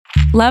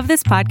Love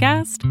this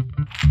podcast?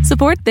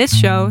 Support this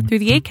show through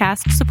the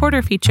Acast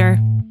supporter feature.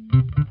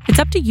 It's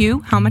up to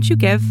you how much you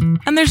give,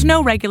 and there's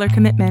no regular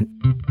commitment.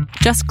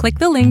 Just click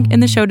the link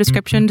in the show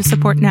description to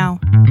support now.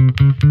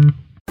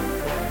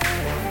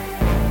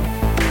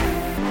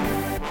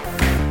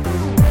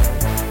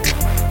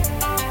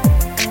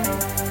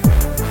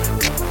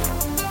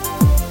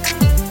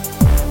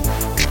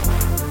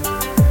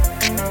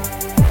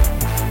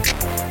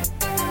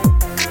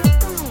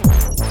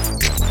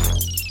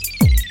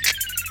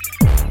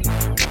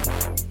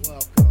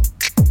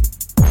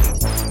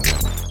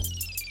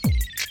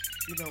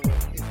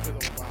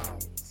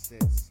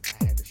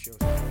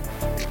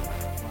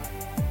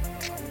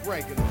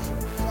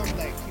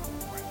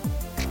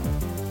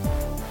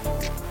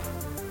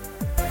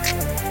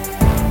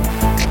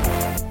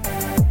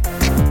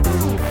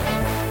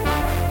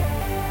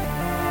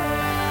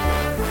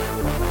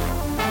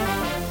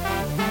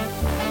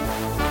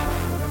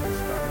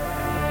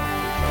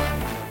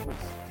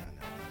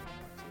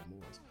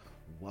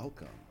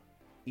 Welcome,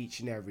 each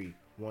and every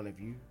one of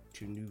you,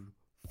 to new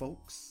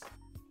folks,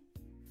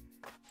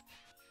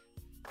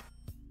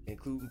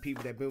 including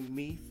people that have been with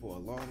me for a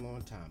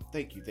long time.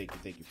 Thank you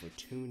for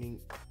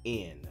tuning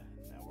in.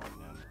 Now, right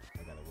now,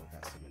 I gotta work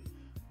out some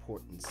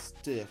important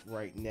stuff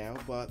right now,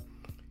 but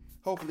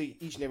hopefully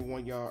each and every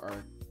one of y'all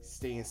are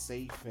staying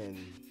safe and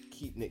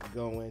keeping it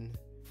going,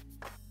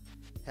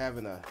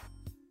 having a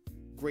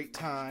great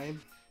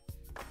time.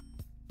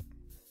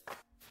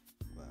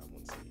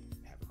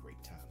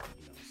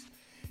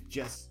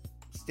 Just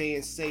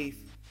staying safe,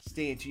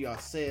 staying to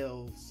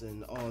yourselves,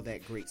 and all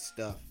that great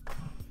stuff.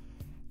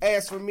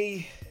 As for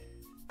me,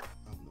 I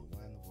don't know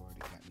why in the world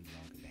it got me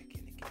logging back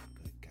in again.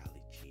 Good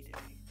golly gee today.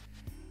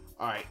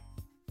 All right,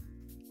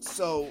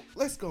 so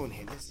let's go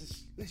ahead.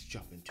 Let's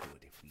jump into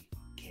it if we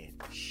can,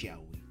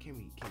 shall we? Can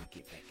we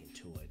get back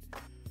into it?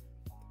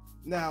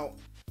 Now,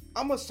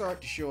 I'm gonna start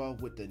the show off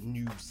with the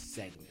news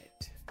segment.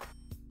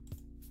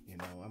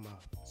 I'm gonna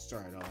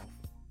start off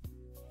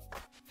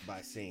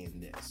by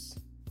saying this.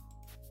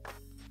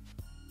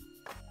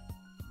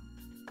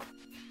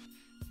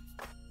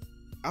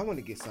 I want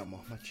to get something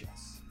off my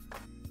chest.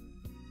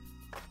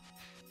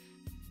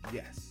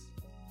 Yes,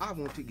 I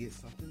want to get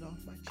something off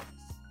my chest.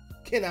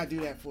 Can I do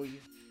that for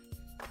you?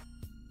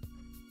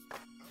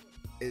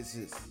 It's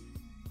just...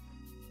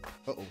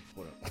 Uh-oh,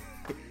 hold up.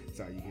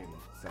 Sorry, you hear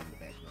the sound in the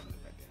background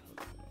right there. Hold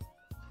on.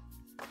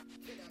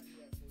 Can I do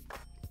that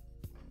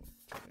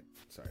for you?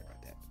 Sorry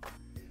about that.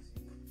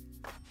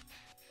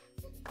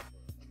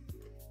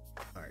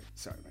 Alright,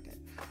 sorry about that.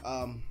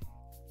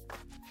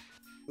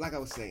 Like I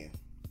was saying,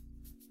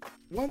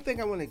 one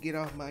thing I want to get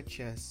off my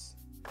chest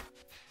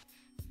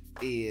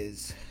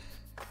is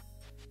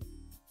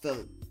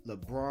the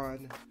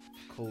LeBron,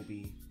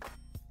 Kobe,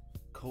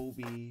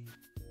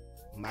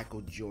 Michael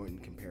Jordan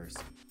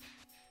comparison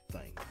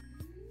thing.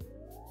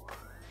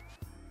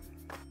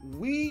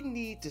 We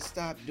need to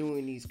stop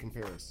doing these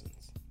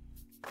comparisons.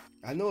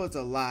 I know it's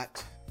a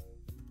lot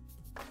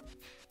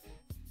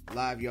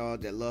of y'all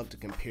that love to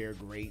compare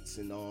greats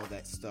and all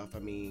that stuff. I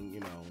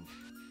mean,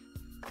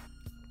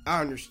 I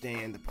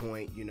understand the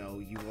point, you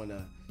want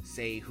to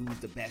say who's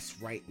the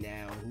best right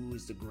now, who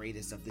is the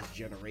greatest of this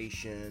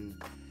generation,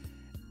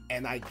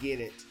 and I get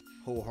it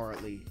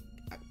wholeheartly.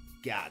 I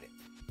got it.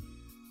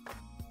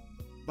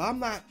 But I'm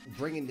not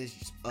bringing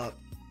this up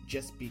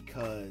just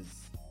because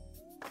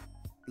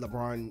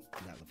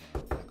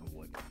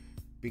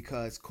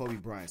because Kobe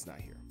Bryant's not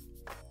here.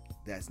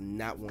 That's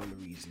not one of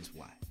the reasons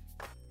why.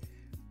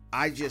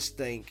 I just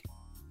think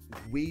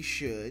we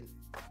should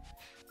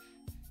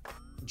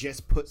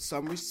just put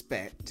some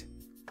respect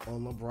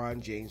on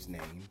LeBron James'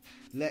 name.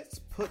 Let's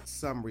put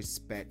some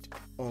respect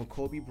on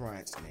Kobe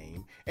Bryant's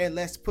name. And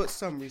let's put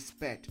some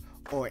respect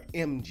on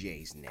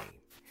MJ's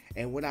name.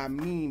 And what I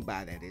mean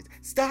by that is,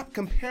 stop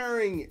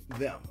comparing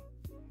them.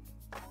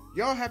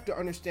 Y'all have to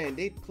understand,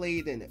 they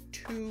played in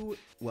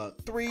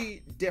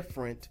three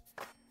different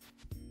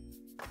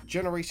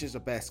generations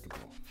of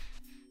basketball.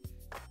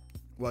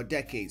 Well,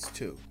 decades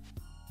too.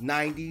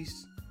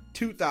 90s,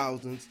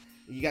 2000s,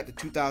 you got the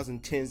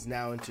 2010s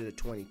now into the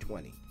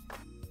 2020.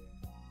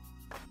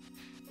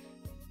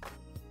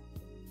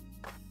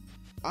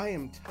 I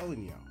am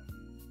telling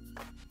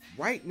y'all,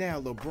 right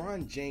now,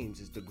 LeBron James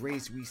is the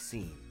greatest we've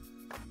seen.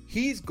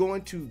 He's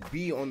going to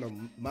be on the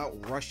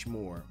Mount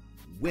Rushmore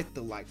with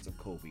the likes of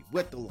Kobe,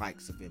 with the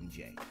likes of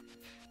MJ.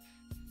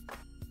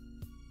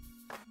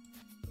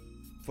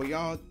 For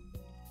y'all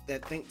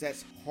that think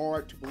that's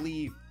hard to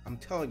believe, I'm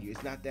telling you,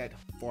 it's not that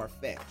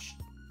far-fetched.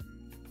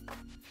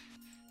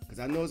 Because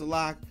I know there's a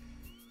lot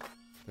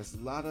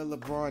of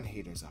LeBron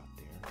haters out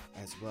there,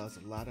 as well as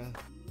a lot of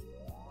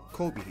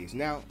Kobe haters.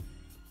 Now,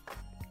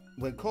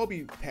 when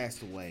Kobe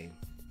passed away,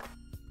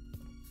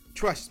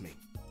 trust me,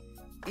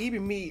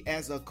 even me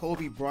as a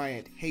Kobe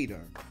Bryant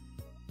hater,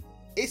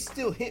 it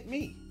still hit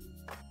me.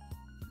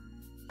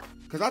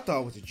 Because I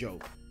thought it was a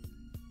joke.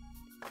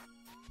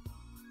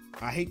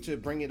 I hate to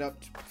bring it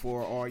up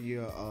for all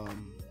your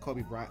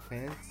Kobe Bryant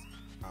fans.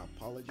 I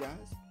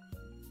apologize.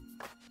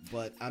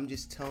 but I'm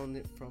just telling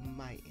it from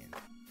my end.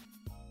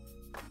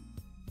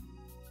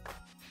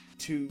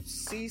 To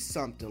see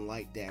something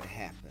like that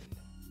happen,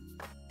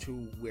 to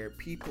where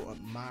people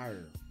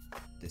admire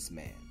this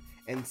man,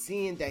 and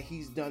seeing that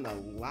he's done a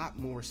lot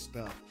more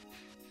stuff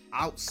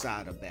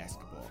outside of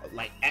basketball,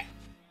 like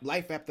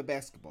life after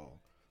basketball.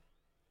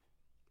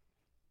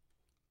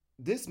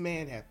 This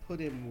man had put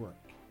in work.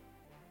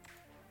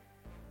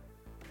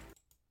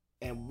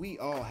 And we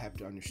all have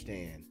to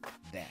understand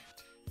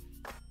that.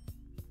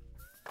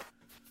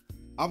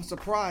 I'm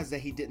surprised that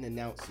he didn't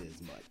announce it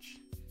as much.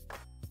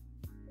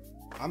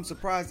 I'm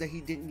surprised that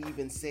he didn't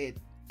even say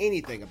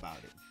anything about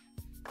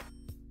it.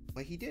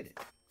 But he did it.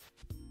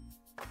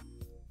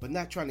 But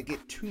not trying to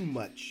get too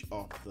much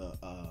off the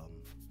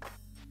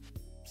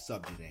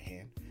subject at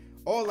hand.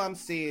 All I'm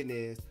saying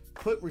is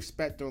put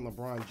respect on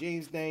LeBron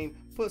James' name,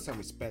 put some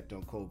respect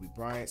on Kobe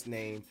Bryant's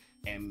name,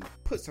 and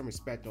put some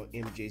respect on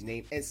MJ's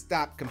name, and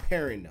stop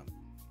comparing them.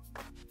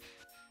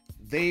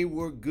 They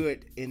were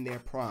good in their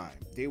prime.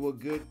 They were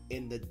good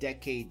in the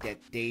decade that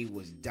they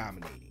was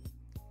dominating.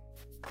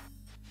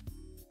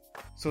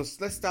 So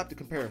let's stop the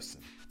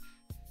comparison.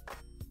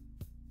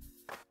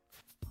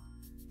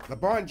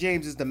 LeBron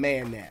James is the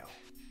man now.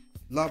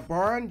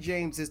 LeBron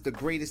James is the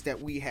greatest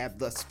that we have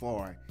thus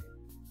far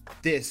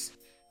this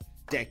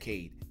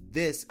decade,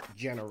 this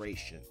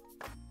generation.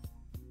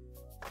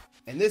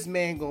 And this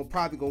man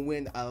probably gonna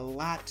win a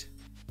lot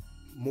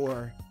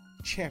more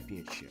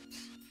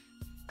championships.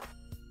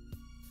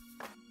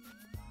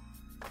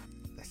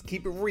 Let's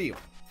keep it real.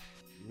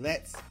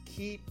 Let's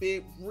keep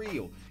it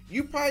real.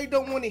 You probably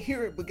don't want to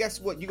hear it, but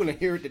guess what? You're gonna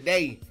hear it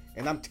today,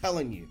 and I'm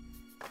telling you.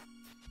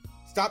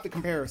 Stop the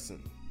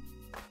comparison.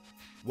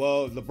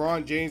 Well,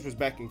 LeBron James was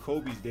back in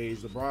Kobe's days,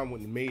 LeBron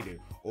wouldn't have made it.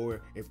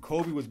 Or if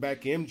Kobe was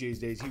back in MJ's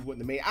days, he wouldn't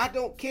have made it. I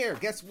don't care.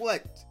 Guess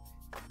what?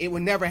 It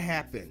would never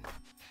happen.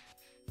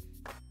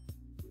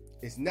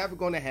 It's never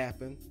going to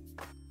happen.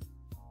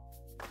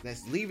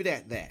 Let's leave it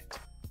at that.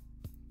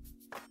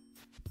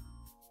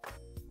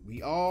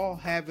 We all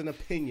have an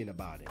opinion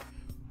about it.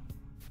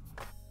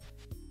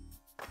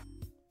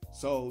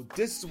 So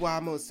this is what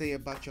I'm going to say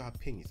about your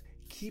opinions.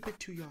 Keep it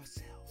to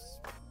yourselves.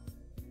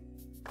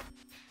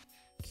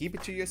 Keep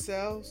it to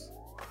yourselves.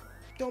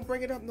 Don't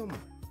bring it up no more.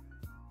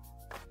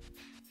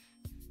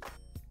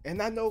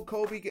 And I know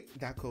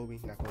knock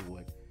on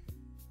wood.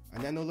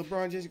 And I know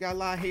LeBron just got a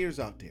lot of haters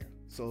out there.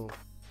 So,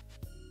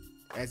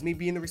 as me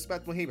being a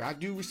respectful hater, I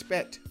do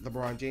respect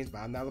LeBron James, but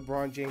I'm not a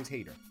LeBron James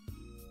hater.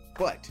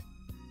 But,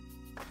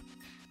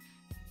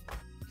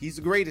 he's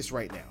the greatest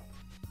right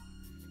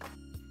now.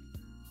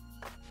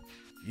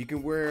 You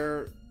can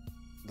wear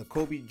the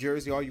Kobe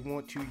jersey all you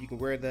want to. You can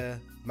wear the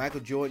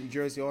Michael Jordan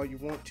jersey all you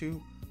want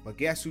to. But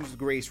guess who's the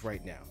greatest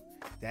right now?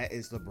 That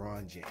is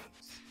LeBron James.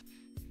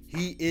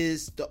 He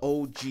is the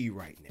OG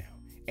right now.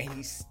 And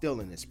he's still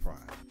in his prime.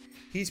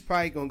 He's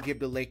probably going to give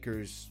the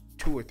Lakers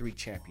 2 or 3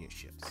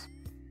 championships.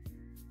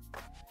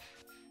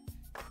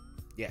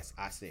 Yes,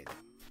 I said it.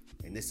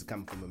 And this is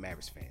coming from a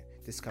Mavericks fan.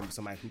 This is coming from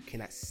somebody who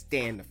cannot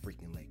stand the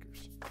freaking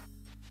Lakers.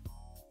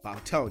 But I'm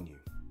telling you,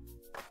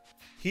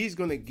 he's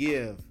going to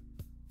give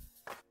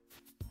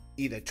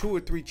either 2 or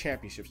 3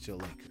 championships to the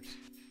Lakers.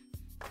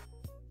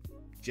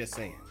 Just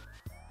saying.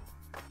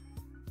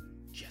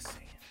 Just saying.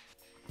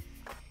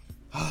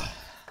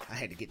 I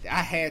had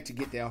to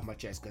get that off my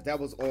chest because that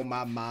was on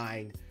my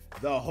mind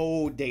the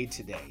whole day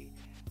today.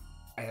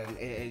 And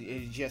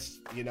it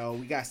just, we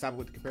got to stop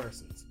with the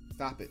comparisons.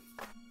 Stop it.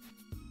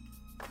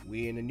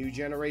 We in a new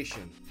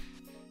generation.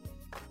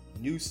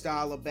 New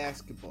style of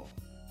basketball.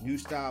 New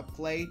style of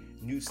play.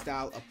 New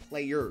style of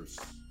players.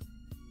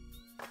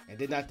 And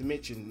then not to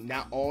mention,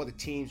 not all the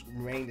teams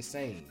remain the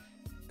same.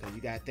 Because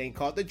you got a thing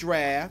called the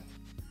draft.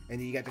 And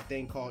then you got the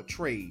thing called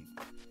trade.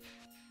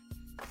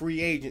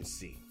 Free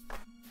agency.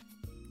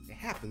 It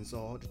happens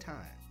all the time.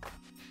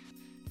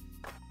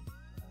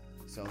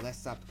 So let's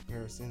stop the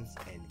comparisons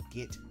and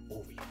get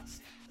over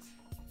yourselves.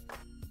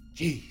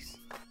 Jeez.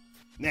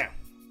 Now,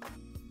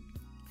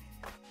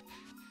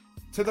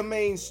 to the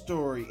main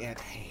story at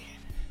hand.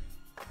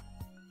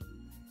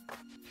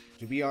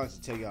 To be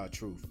honest, to tell y'all the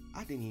truth,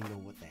 I didn't even know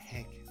what the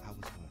heck I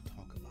was going to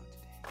talk about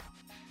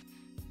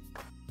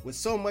today. With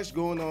so much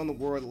going on in the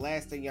world, the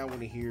last thing y'all want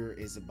to hear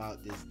is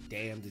about this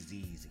damn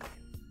disease again.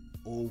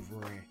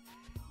 Over and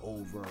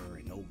over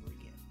and over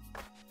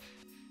again.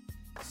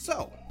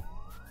 So,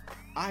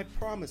 I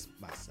promised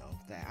myself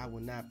that I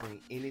would not bring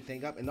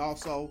anything up, and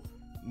also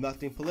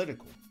nothing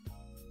political.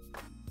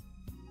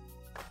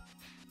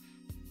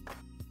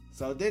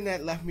 So then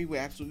that left me with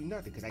absolutely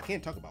nothing, because I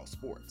can't talk about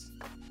sports.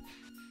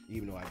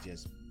 Even though I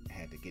just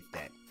had to get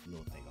that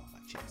little thing off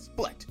my chest.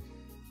 But,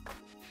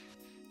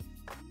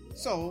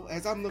 so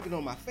as I'm looking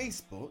on my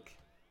Facebook,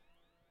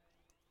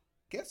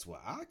 guess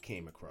what I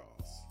came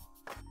across?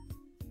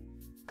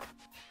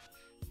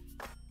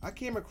 I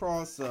came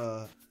across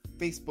a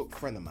Facebook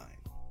friend of mine.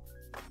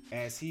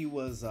 As he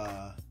was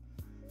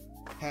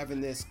having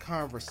this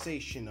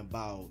conversation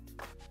about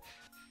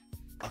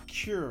a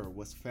cure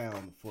was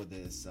found for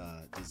this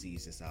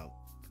disease that's out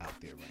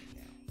there right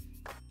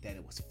now. that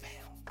it was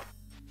found.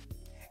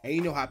 And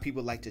you know how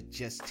people like to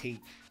just take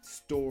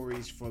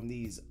stories from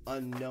these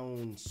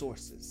unknown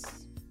sources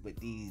with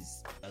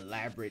these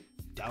elaborate,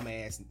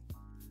 dumbass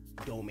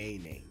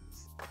domain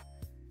names.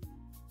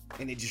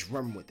 And they just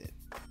run with it.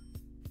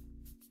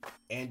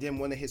 And then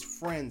one of his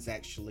friends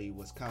actually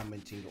was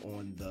commenting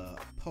on the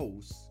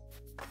post,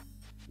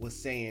 was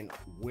saying,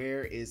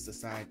 where is the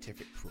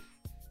scientific proof?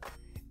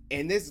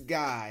 And this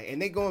guy,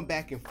 and they going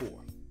back and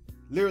forth.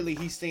 Literally,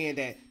 he's saying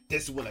that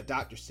this is what a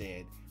doctor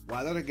said,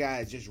 while the other guy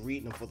is just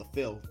reading them for the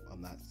filth.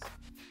 I'm not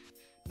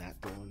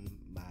throwing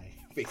my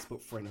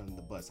Facebook friend under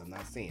the bus. I'm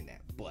not saying that.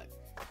 But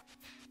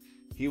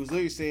he was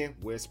literally saying,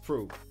 where's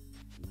proof?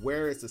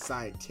 Where is the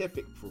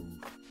scientific proof?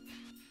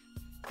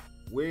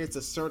 Where is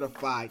the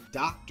certified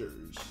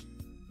doctors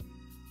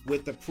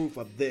with the proof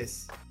of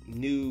this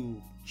new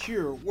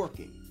cure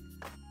working?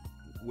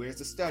 Where's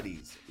the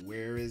studies?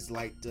 Where is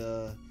like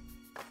the,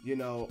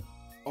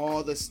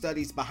 all the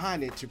studies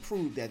behind it to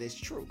prove that it's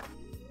true?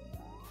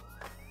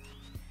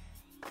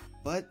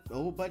 But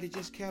old buddy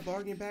just kept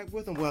arguing back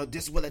with him. Well,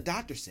 this is what a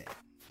doctor said.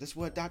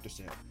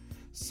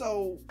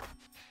 So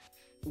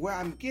where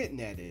I'm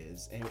getting at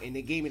is, and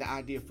they gave me the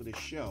idea for the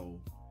show,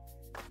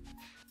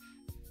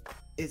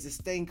 is this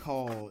thing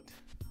called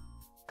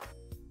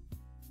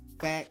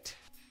fact,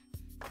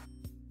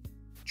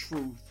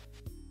 truth,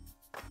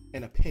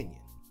 and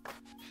opinion.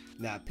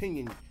 Now,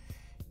 opinion,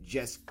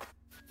 just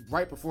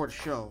right before the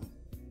show,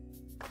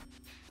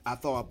 I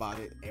thought about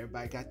it.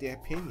 Everybody got their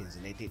opinions,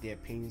 and they think their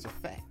opinions are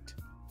fact.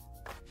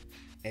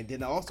 And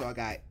then also I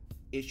got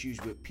issues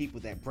with people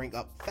that bring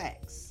up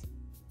facts.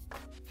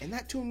 And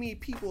not too many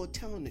people are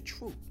telling the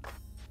truth.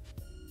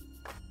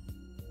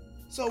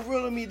 So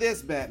riddle me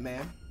this,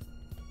 Batman.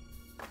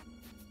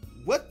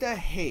 What the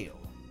hell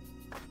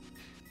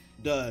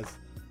does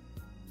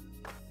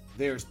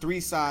there's three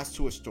sides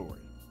to a story?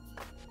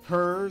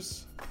 Her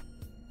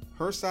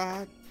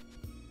side,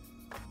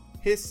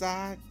 his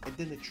side, and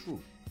then the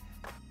truth.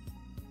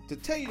 To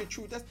tell you the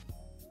truth,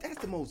 that's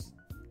the most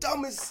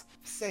dumbest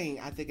saying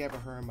I think I ever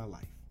heard in my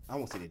life. I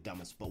won't say the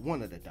dumbest, but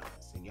one of the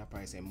dumbest. And y'all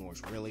probably say,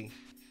 Morris, really?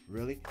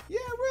 Really? Yeah,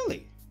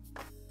 really.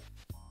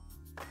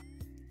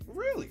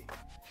 Really.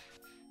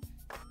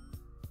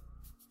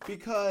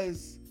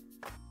 Because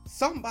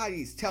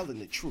somebody's telling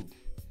the truth.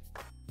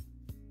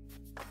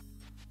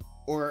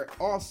 Or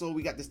also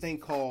we got this thing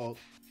called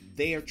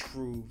their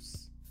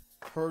truths,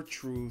 her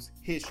truths,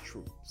 his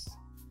truths.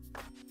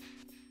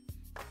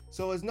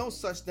 So there's no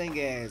such thing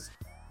as,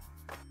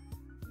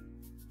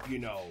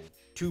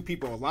 two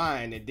people are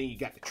lying and then you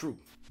got the truth.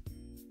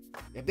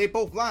 If they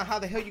both lying, how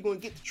the hell you gonna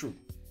get the truth?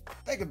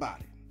 Think about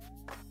it.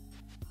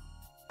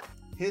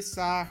 His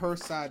side, her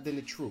side, then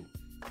the truth.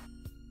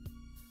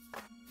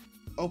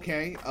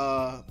 Okay,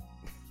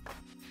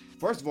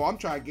 first of all, I'm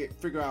trying to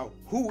figure out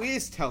who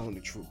is telling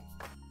the truth.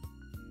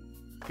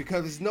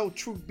 Because there's no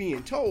truth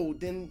being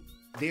told, then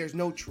there's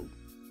no truth.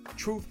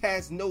 Truth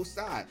has no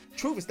side.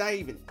 Truth is not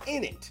even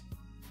in it.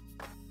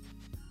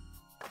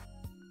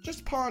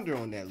 Just ponder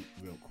on that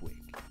real quick.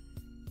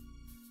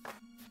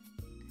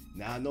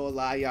 Now, I know a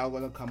lot of y'all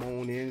gonna come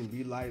on in and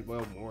be like,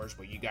 well, Morris,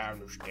 but you gotta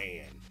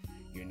understand,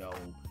 you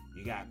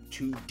got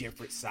two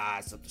different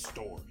sides of the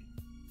story.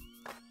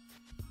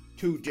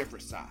 Two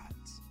different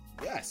sides.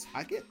 Yes,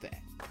 I get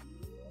that.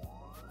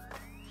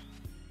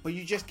 But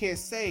you just can't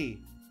say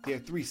there are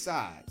three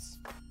sides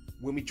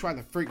when we trying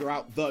to figure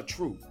out the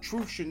truth.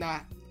 Truth should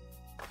not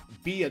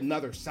be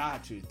another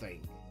side to the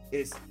thing.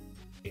 It's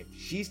if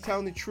she's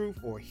telling the truth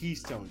or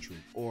he's telling the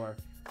truth, or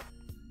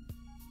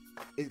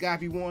it's gotta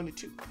be one of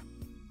the two.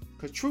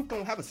 Because truth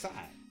don't have a side.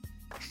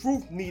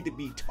 Truth need to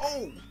be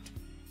told.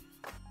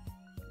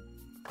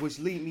 Which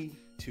lead me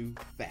to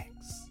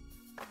facts.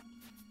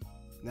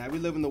 Now, we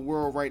live in a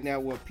world right now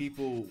where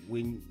people,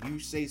 when you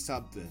say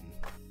something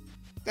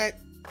that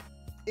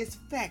is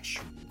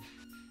factual,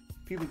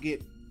 people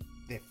get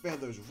their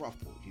feathers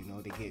ruffled.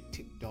 They get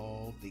ticked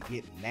off, they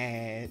get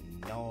mad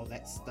and all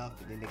that stuff,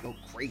 and then they go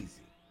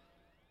crazy.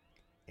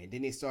 And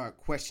then they start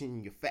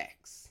questioning your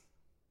facts.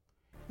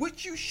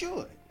 Which you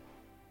should.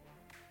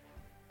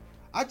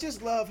 I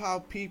just love how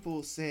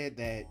people said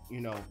that,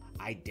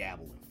 I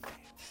dabble in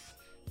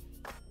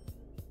facts.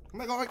 I'm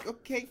like, all right,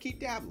 okay, keep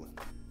dabbling.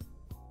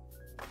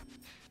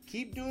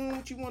 Keep doing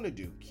what you want to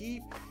do.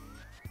 Keep,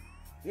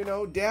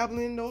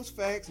 dabbling in those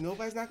facts.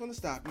 Nobody's not going to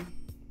stop you.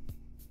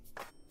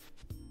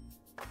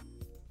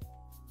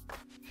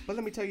 But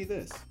let me tell you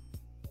this.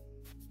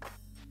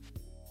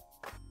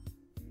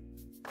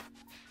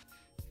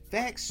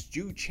 Facts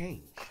do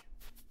change.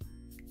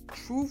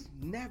 Truth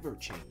never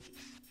changes.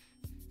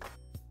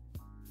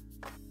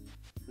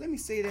 Let me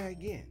say that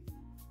again.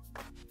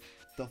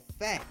 The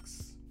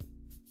facts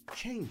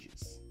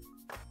changes.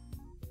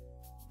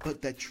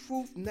 But the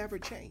truth never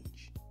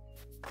change.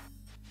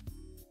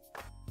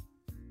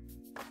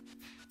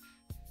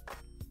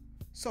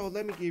 So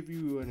let me give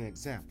you an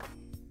example.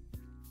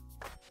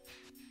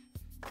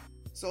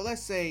 So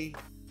let's say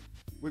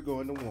we're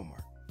going to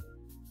Walmart.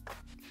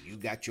 You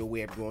got your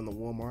way of going to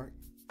Walmart.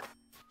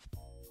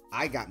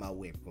 I got my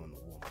way of going to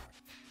Walmart.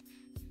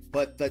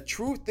 But the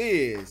truth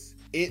is,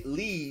 it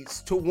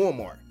leads to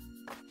Walmart.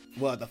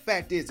 Well, the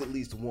fact is, it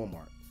leads to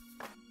Walmart.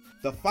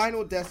 The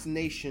final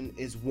destination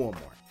is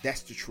Walmart.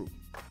 That's the truth.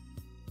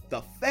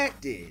 The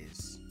fact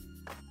is,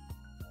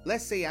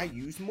 let's say I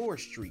use Moore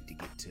Street to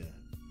get to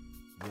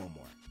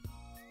Walmart.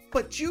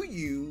 But you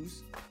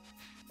use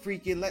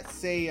freaking, let's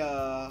say,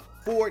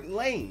 Ford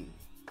Lane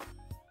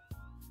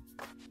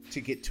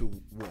to get to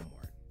Walmart.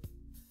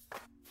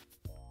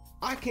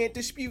 I can't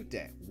dispute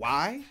that.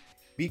 Why?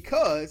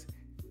 Because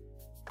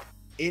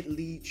it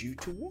leads you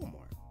to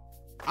Walmart.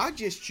 I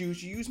just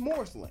choose to use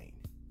Morris Lane.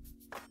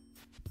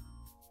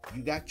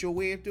 You got your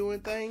way of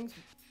doing things.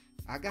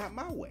 I got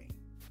my way.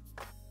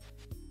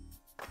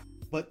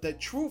 But the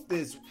truth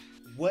is,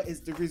 what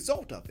is the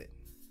result of it?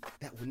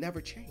 That will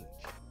never change.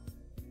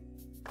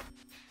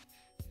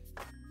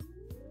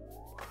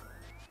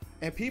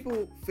 And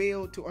people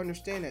fail to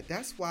understand that.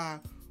 That's why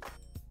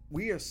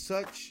we are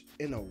such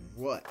in a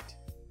rut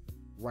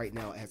right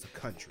now as a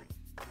country,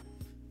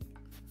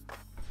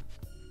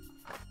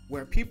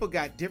 where people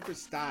got different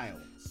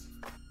styles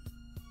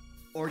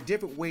or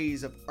different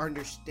ways of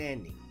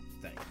understanding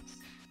things.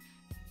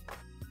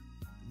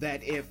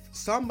 That if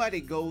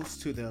somebody goes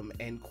to them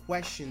and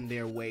question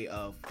their way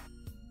of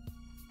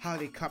how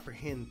they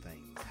comprehend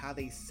things, how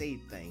they say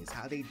things,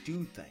 how they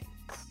do things,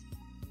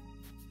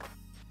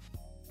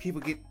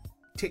 people get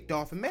ticked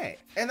off and mad.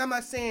 And I'm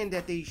not saying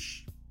that they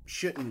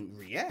shouldn't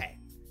react.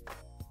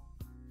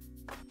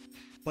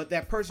 But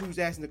that person who's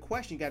asking the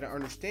question got to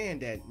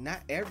understand that not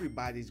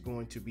everybody's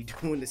going to be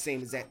doing the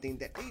same exact thing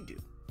that they do.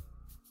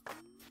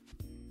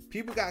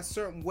 People got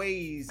certain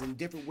ways and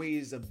different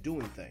ways of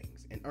doing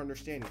things and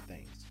understanding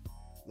things.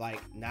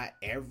 Like not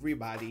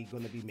everybody's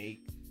going to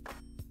make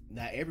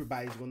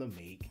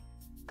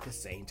the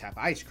same type of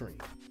ice cream.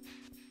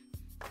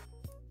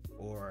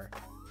 Or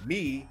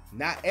me,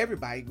 not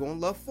everybody going to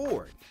love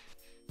Ford.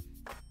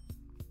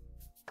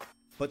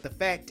 But the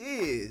fact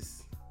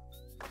is,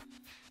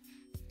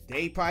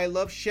 they probably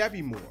love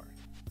Chevy more,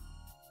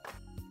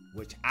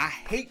 which I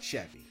hate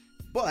Chevy,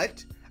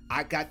 but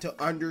I got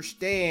to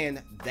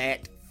understand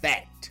that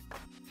fact.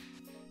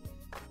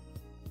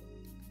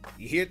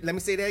 You hear? Let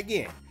me say that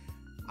again.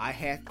 I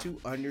have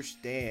to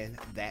understand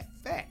that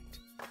fact.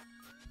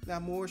 Now,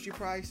 Morris, you're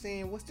probably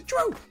saying, what's the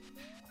truth?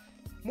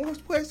 Morris,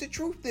 where's the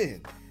truth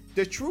then?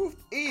 The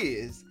truth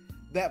is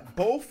that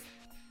both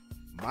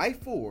my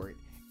Ford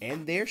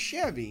and their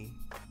Chevy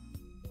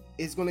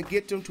is going to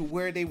get them to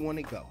where they want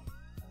to go.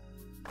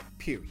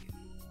 Period.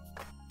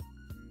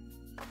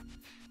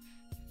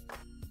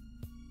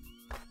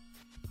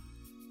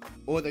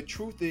 Or the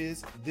truth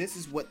is, this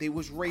is what they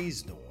was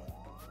raised on.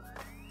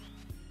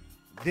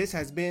 This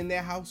has been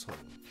their household.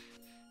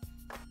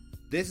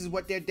 This is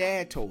what their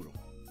dad told them.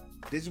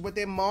 This is what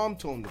their mom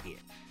told them to get.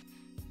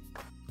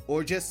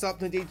 Or just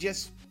something they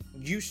just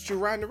used to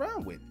run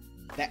around with.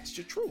 That's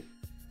the truth.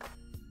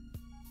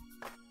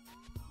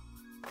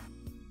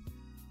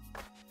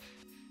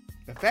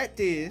 The fact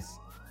is,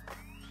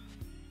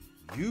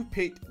 you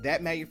picked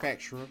that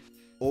manufacturer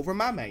over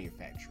my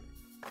manufacturer.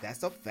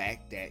 That's a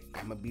fact that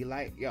I'm going to be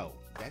like, yo,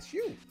 that's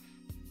you.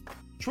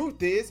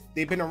 Truth is,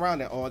 they've been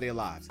around it all their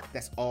lives.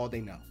 That's all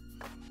they know.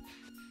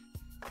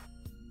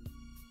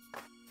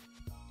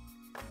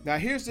 Now,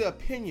 here's the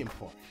opinion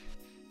part.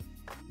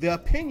 The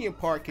opinion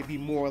part could be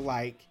more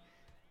like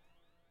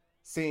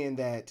saying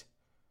that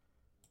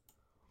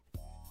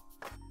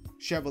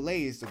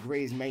Chevrolet is the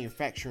greatest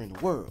manufacturer in the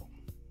world.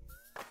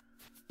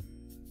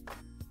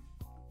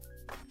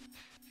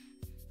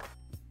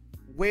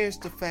 Where's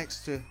the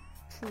facts to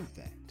prove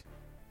that?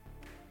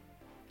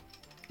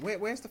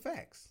 Where's the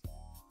facts?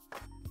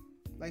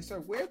 Like, sir,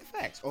 where are the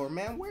facts? Or,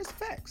 ma'am, where's the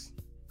facts?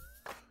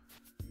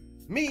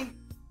 Me,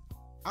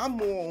 I'm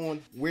more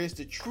on where's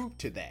the truth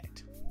to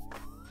that.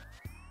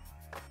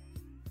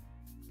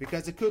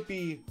 Because it could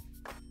be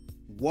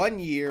 1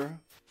 year,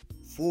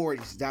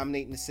 Ford is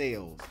dominating the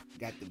sales.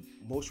 Got the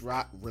most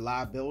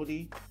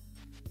reliability,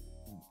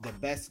 the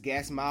best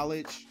gas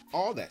mileage,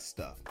 all that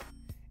stuff.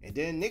 And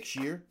then next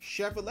year,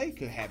 Chevrolet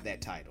could have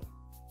that title.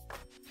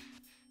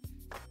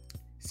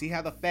 See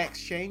how the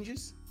facts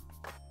changes?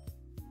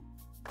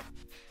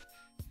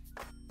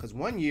 Because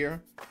 1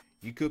 year,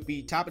 you could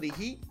be top of the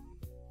heap.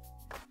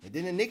 And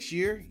then the next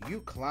year,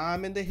 you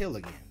climbing the hill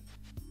again.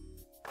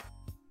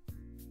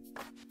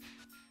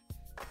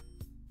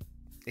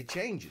 It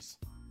changes.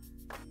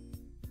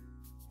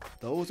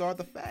 Those are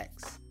the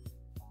facts.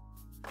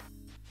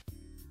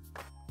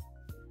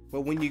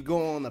 But when you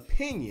go on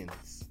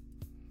opinions,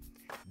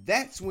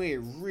 that's where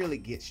it really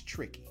gets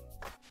tricky.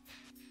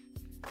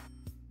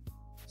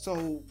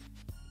 So,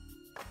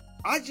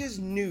 I just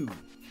knew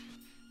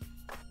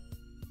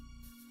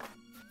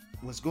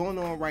what's going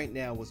on right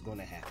now was going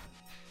to happen.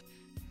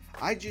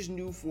 I just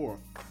knew for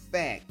a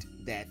fact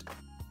that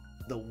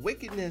the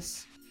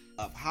wickedness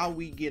of how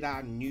we get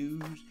our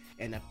news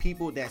and the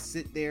people that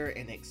sit there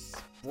and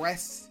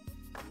express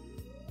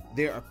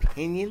their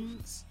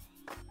opinions,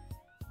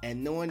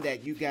 and knowing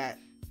that you got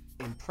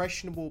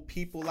impressionable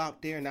people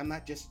out there, and I'm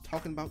not just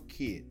talking about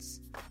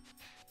kids.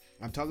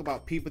 I'm talking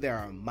about people that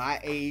are my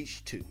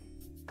age too.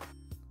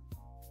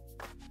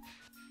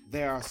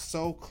 They are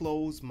so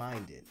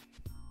closed-minded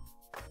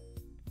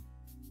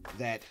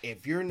that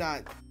if you're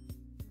not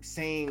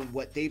saying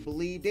what they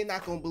believe, they're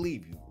not going to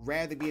believe you.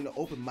 Rather be in an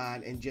open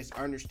mind and just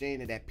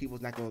understanding that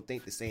people's not going to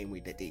think the same way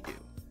that they do.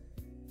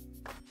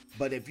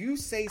 But if you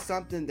say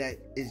something that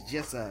is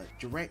just a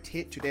direct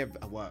hit to their,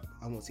 well,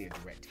 I won't say a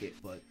direct hit,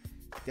 but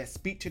that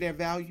speak to their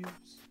values,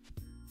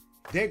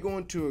 they're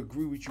going to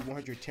agree with you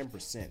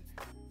 110%.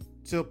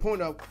 To the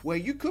point of where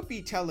you could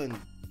be telling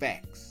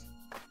facts.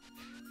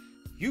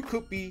 You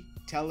could be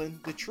telling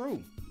the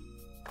truth.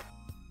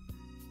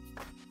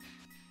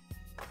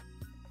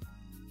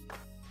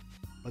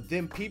 But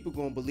then people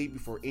gonna believe you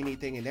for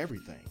anything and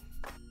everything.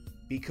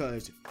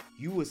 Because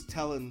you was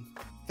telling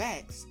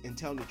facts and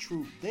telling the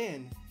truth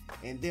then.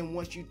 And then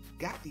once you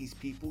got these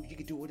people, you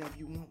can do whatever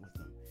you want with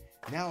them.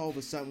 Now all of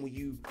a sudden when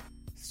you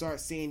start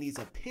saying these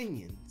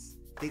opinions,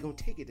 they gonna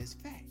take it as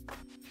fact.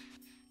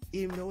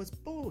 Even though it's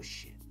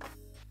bullshit.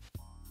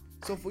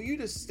 So for you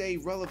to stay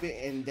relevant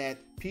and that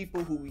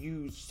people who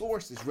use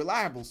sources,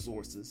 reliable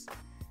sources,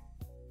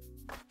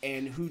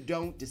 and who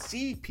don't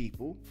deceive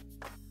people,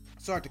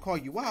 start to call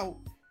you out,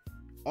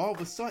 all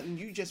of a sudden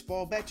you just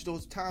fall back to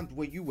those times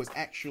where you was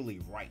actually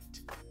right.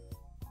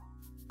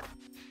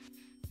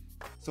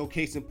 So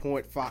case in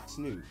point, Fox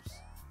News.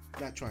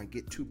 Not trying to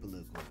get too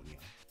political on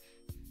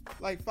y'all.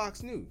 Like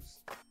Fox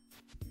News.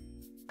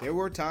 There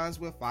were times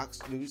where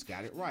Fox News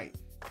got it right.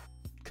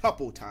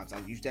 Couple times, I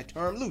use that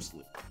term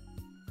loosely.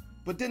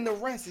 But then the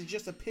rest is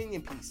just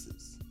opinion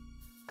pieces.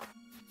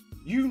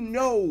 You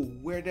know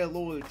where their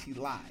loyalty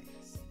lies.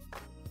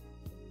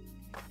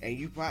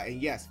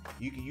 And yes,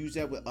 you can use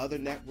that with other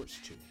networks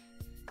too.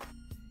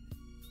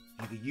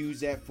 You can use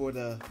that for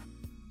the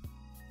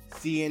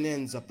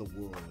CNNs of the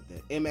world,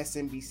 the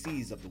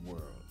MSNBCs of the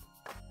world.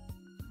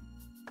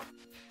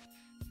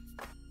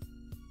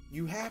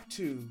 You have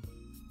to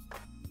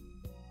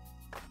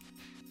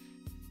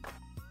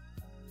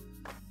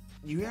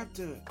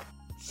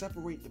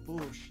separate the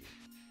bullshit.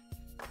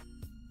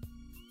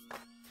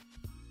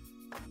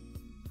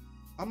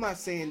 I'm not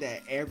saying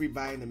that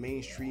everybody in the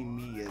mainstream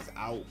media is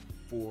out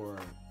for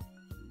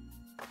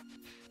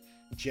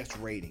just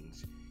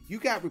ratings. You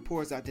got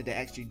reporters out there that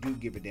actually do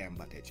give a damn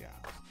about their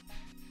jobs.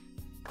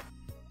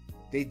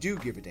 They do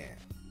give a damn.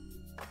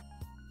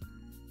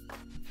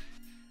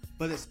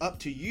 But it's up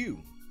to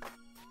you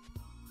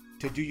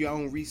to do your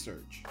own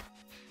research.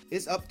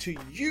 It's up to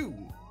you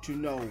to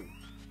know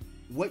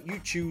what you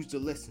choose to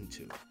listen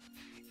to.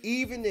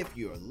 Even if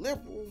you're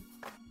liberal,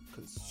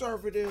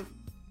 conservative,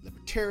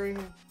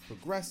 libertarian,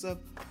 progressive,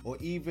 or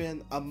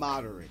even a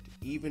moderate.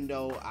 Even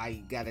though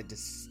I got a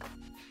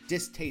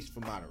distaste for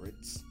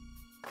moderates.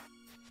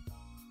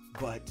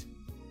 But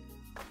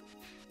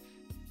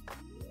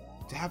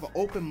to have an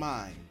open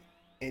mind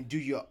and do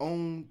your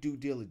own due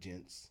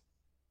diligence,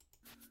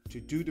 to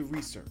do the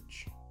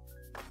research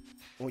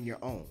on your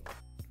own.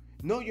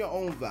 Know your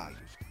own values.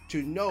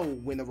 To know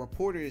when a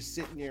reporter is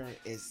sitting there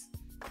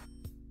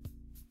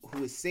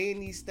who is saying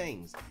these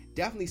things,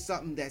 definitely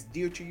something that's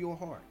dear to your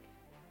heart.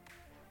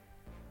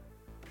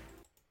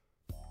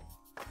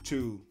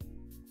 To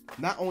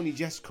not only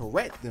just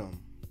correct them,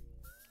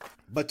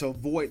 but to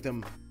avoid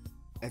them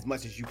as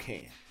much as you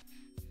can.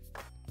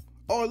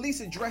 Or at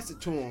least address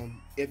it to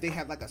them if they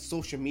have like a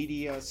social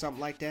media or something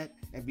like that,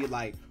 and be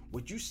like,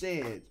 what you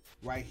said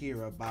right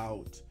here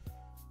about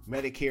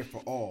Medicare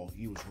for all,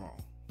 you was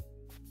wrong.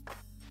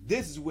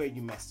 This is where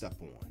you messed up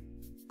on.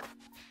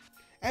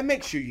 And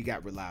make sure you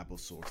got reliable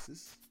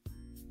sources.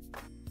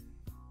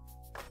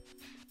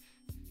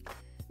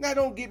 Now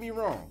don't get me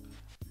wrong.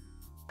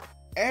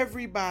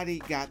 Everybody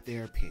got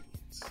their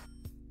opinions.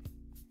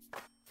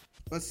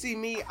 But see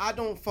me, I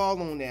don't fall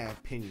on that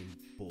opinion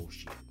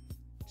bullshit.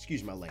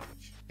 Excuse my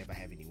language, if I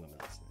have any women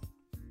listening.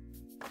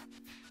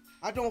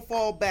 I don't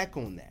fall back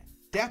on that.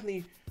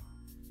 Definitely,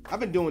 I've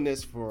been doing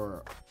this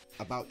for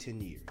about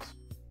 10 years.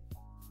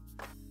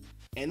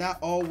 And I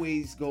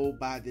always go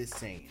by this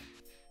saying.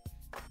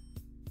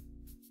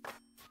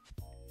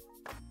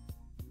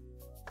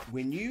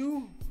 When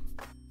you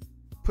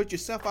put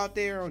yourself out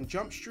there on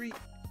Jump Street,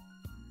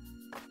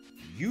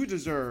 you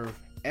deserve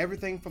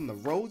everything from the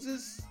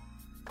roses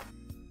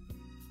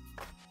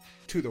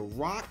to the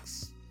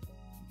rocks,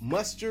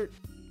 mustard,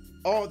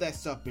 all that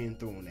stuff being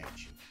thrown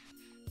at you.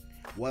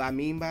 What I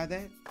mean by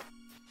that?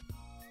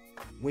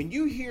 When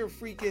you hear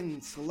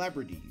freaking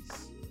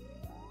celebrities,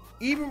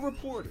 even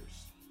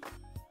reporters,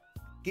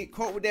 get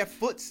caught with their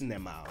foots in their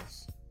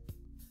mouths,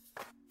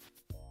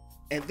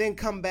 and then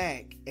come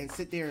back and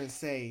sit there and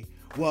say,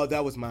 well,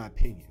 that was my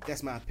opinion.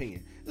 That's my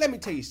opinion. Let me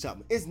tell you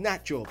something. It's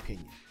not your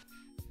opinion.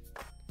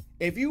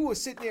 If you were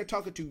sitting there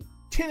talking to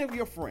 10 of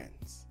your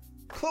friends,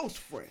 close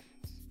friends,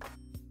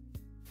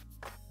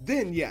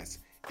 then yes,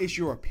 it's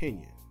your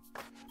opinion.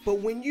 But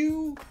when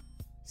you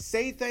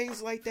say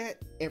things like that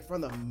in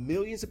front of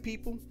millions of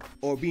people,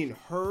 or being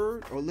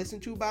heard or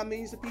listened to by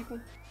millions of people,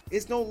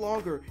 it's no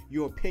longer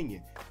your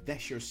opinion.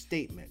 That's your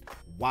statement.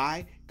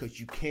 Why? Because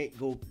you can't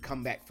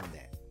come back from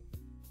that.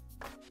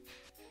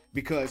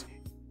 Because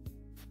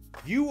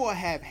you will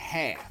have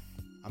half,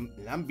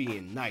 I'm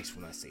being nice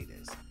when I say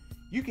this,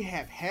 you can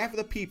have half of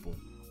the people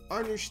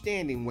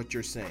understanding what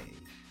you're saying,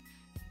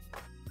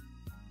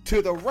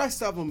 to the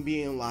rest of them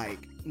being like,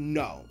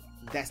 no,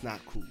 that's not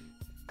cool.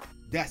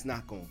 That's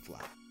not gonna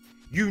fly.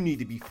 You need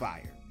to be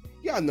fired.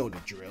 Y'all know the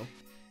drill.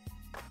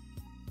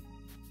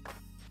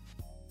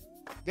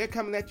 They're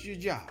coming at your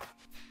job.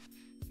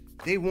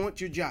 They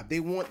want your job. They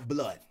want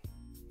blood.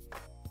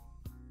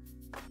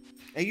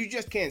 And you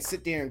just can't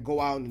sit there and go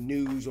out on the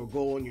news or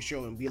go on your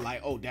show and be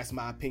like, oh, that's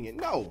my opinion.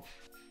 No.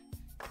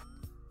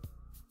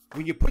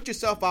 When you put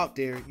yourself out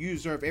there, you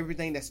deserve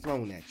everything that's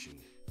thrown at you.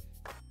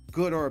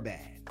 Good or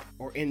bad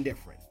or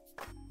indifferent.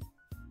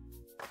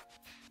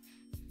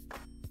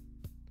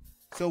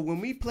 So when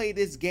we play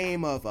this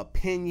game of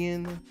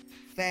opinion,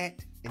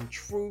 fact, and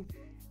truth,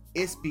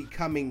 it's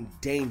becoming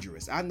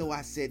dangerous. I know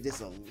I said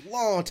this a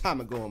long time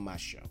ago on my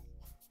show.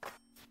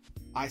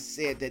 I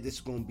said that this is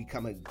going to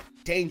become a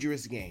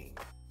dangerous game.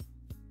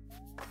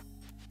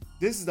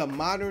 This is a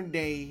modern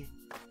day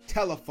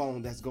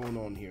telephone that's going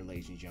on here,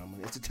 ladies and gentlemen.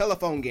 It's a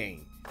telephone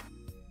game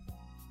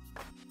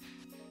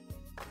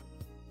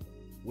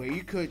where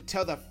you could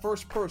tell the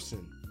first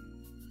person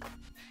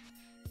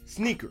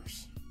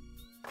sneakers,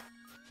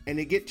 and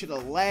to get to the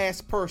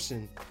last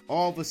person,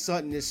 all of a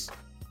sudden it's,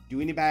 do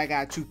anybody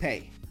got a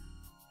toupee?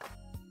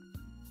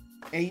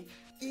 And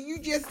you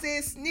just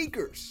said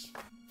sneakers.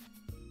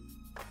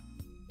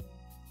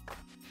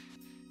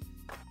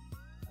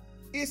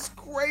 It's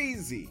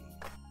crazy.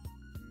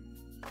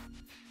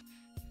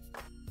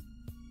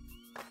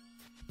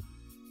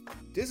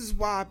 This is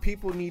why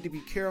people need to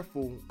be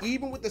careful,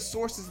 even with the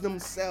sources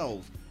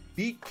themselves.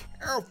 Be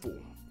careful.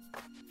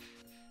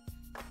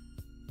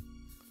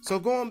 So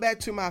going back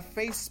to my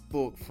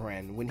Facebook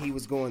friend, when he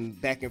was going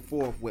back and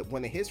forth with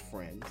one of his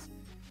friends,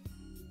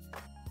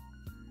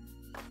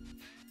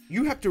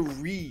 you have to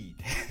read.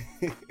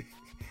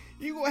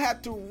 You're going to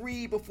have to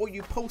read before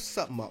you post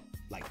something up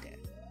like that.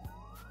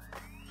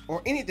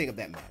 Or anything of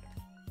that matter.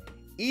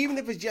 Even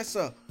if it's just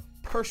a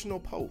personal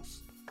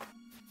post.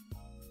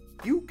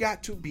 You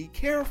got to be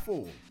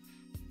careful.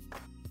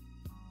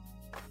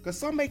 Because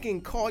somebody can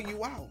call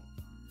you out.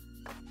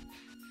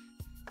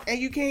 And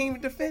you can't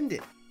even defend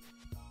it.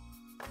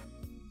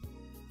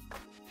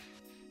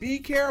 Be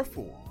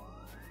careful.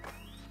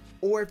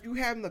 Or if you're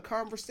having a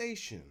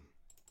conversation.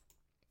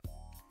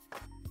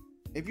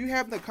 If you're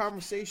having a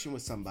conversation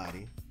with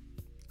somebody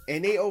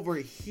and they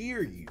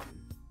overhear you,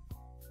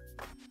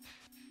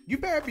 you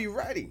better be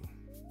ready.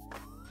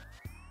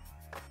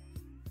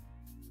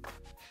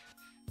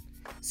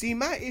 See,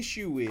 my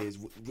issue is,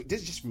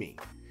 this is just me.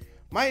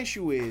 My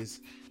issue is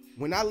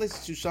when I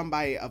listen to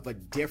somebody of a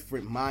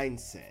different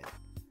mindset,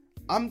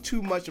 I'm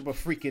too much of a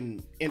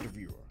freaking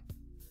interviewer.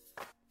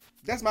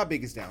 That's my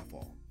biggest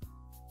downfall.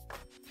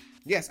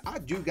 Yes, I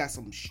do got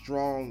some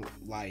strong,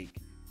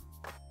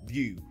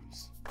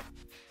 views.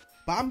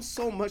 But I'm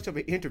so much of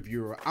an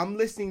interviewer, I'm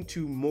listening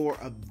to more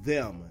of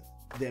them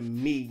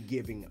than me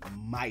giving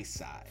my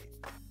side.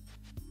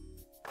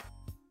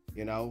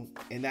 You know?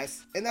 And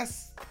that's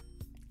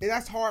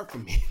hard for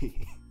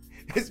me.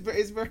 It's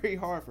very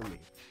hard for me.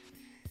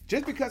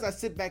 Just because I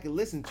sit back and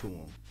listen to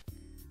them.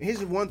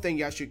 Here's one thing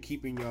y'all should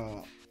keep in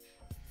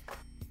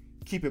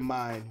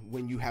mind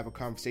when you have a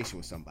conversation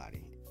with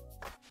somebody.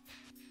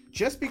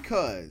 Just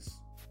because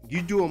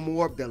you're doing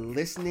more of the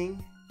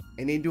listening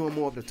and they're doing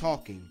more of the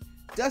talking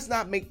does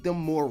not make them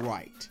more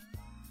right.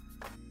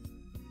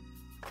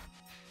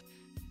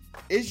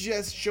 It's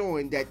just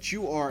showing that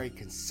you are a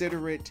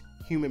considerate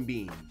human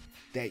being,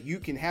 that you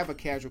can have a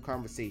casual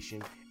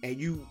conversation and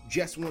you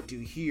just want to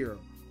hear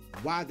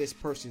why this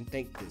person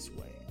thinks this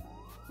way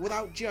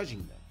without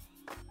judging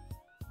them.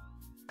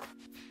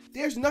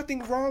 There's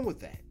nothing wrong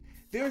with that.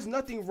 There's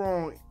nothing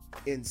wrong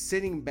in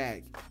sitting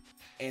back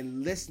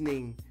and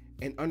listening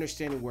and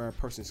understanding where a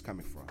person's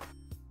coming from.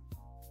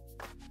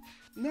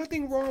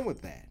 Nothing wrong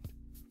with that.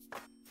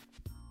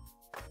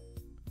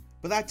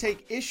 But I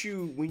take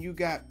issue when you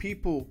got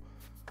people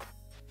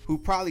who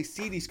probably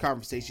see these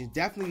conversations,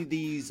 definitely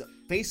these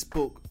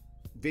Facebook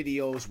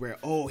videos where,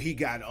 oh, he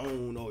got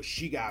owned or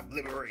she got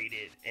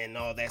liberated and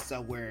all that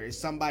stuff, where it's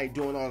somebody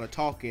doing all the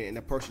talking and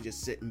the person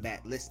just sitting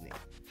back listening.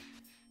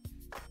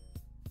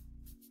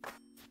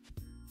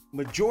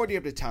 Majority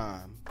of the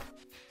time,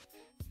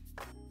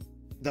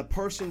 the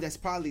person that's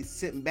probably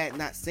sitting back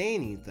not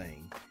saying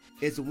anything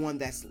is the one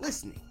that's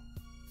listening.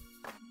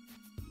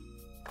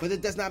 But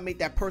it does not make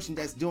that person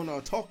that's doing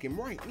all talking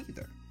right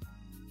either.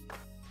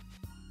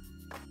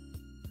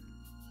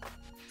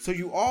 So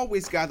you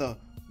always gotta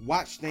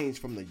watch things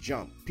from the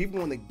jump. People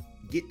want to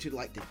get to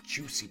the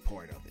juicy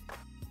part of it.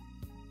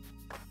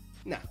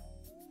 Now,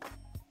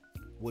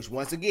 which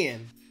once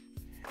again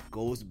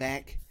goes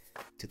back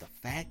to the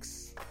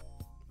facts,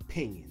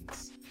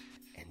 opinions,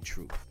 and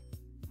truth.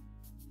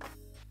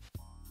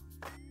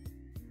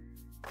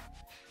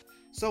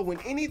 So when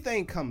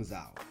anything comes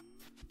out,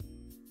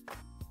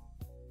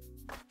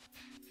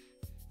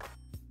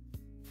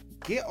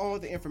 get all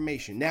the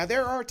information. Now,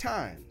 there are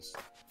times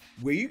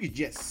where you could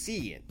just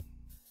see it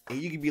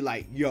And you can be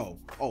like, yo,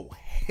 oh,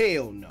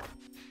 hell no.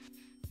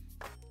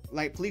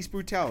 Like police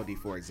brutality,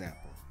 for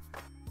example.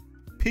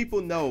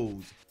 People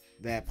knows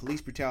that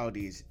police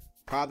brutality is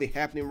probably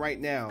happening right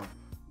now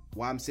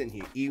while I'm sitting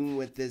here, even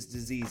with this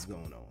disease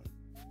going on.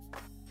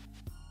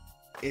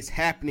 It's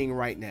happening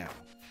right now.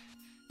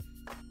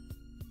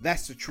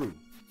 That's the truth.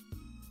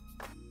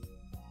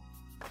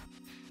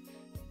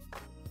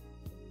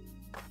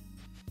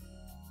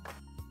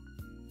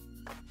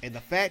 And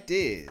the fact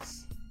is,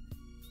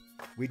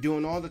 we're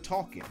doing all the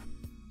talking.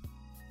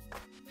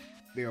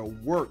 There are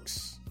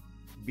works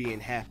being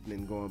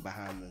happening, going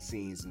behind the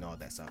scenes and all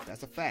that stuff.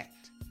 That's a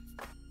fact.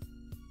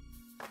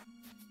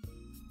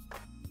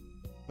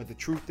 But the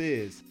truth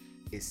is,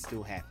 it's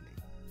still happening.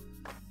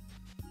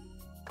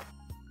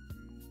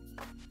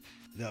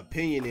 The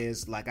opinion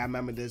is, like, I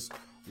remember this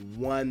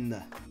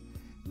one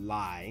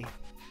lie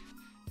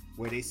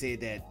where they say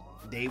that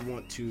they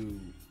want to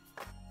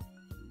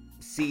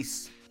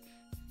cease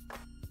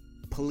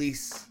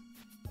police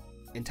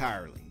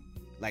entirely,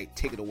 like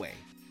take it away.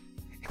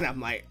 And I'm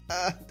like,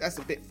 that's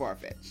a bit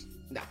far-fetched.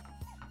 Nah,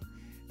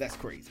 that's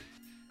crazy.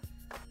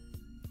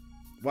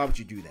 Why would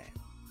you do that?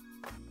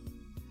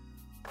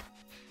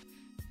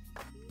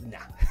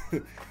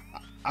 Nah.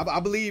 I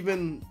believe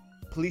in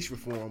police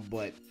reform,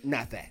 but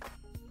not that.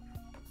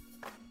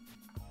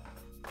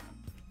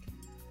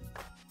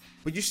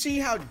 But you see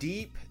how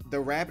deep the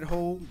rabbit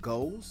hole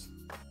goes?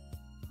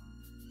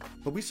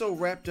 But we so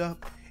wrapped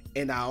up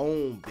in our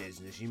own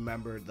business. You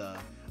remember the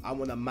I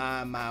want to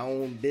mind my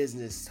own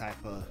business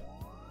type of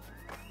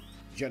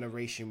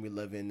generation we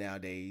live in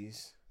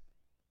nowadays.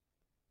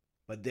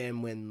 But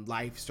then when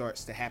life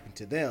starts to happen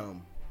to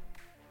them,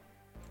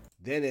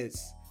 then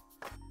it's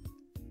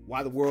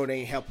why the world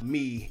ain't helping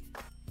me,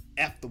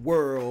 F the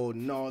world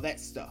and all that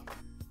stuff.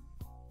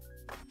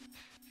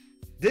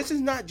 This is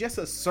not just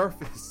a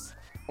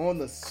on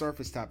the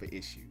surface type of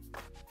issue.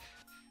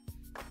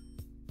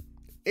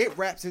 It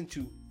wraps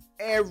into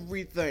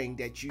everything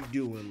that you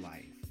do in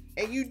life,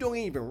 and you don't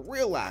even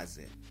realize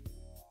it.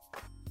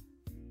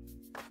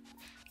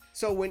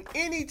 So when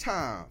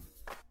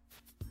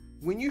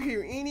you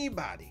hear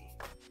anybody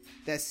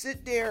that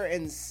sit there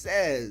and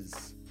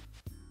says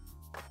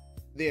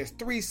there's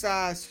three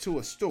sides to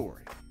a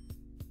story,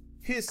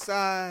 his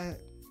side,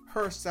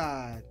 her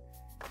side,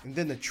 and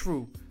then the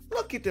truth,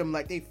 look at them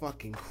like they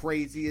fucking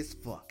crazy as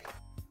fuck.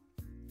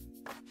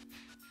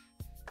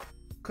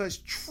 Because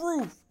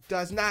truth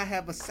does not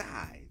have a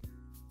side.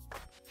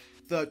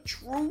 The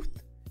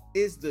truth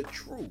is the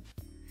truth.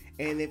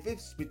 And if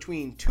it's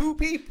between two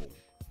people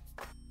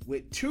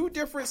with two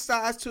different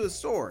sides to a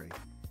story,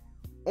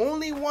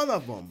 only one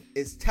of them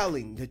is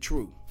telling the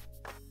truth.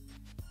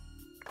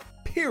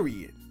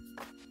 Period.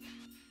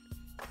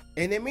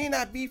 And it may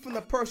not be from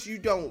the person you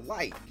don't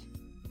like.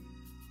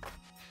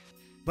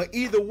 But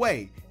either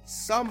way,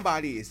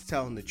 somebody is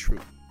telling the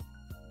truth.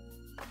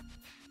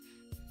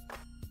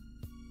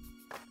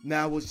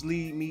 Now, which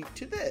lead me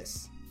to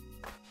this.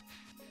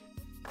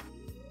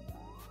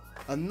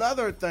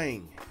 Another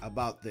thing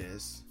about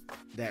this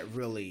that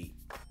really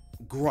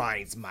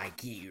grinds my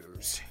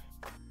gears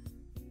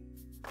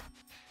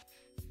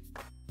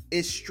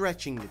is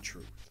stretching the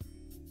truth.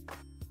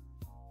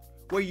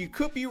 Well, you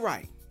could be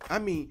right. I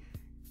mean,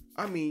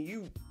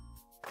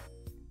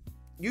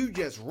 you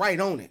just right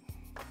on it.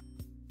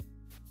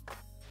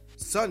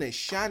 Sun is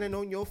shining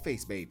on your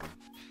face, baby.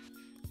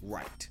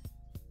 Right.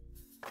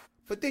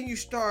 But then you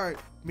start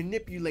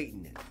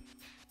manipulating it.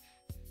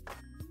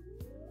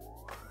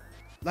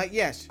 Like,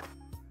 yes,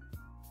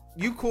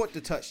 you caught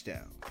the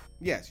touchdown.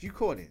 Yes, you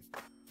caught it.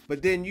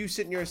 But then you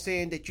sitting there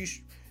saying that you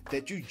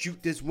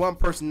juked this one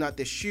person out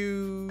their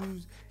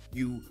shoes.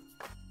 You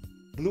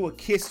blew a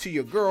kiss to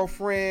your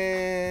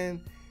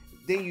girlfriend.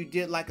 Then you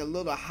did like a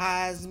little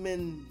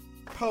Heisman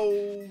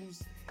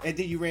pose. And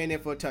then you ran in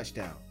for a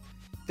touchdown.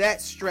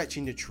 That's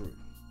stretching the truth.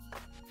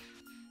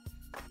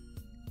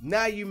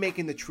 Now you're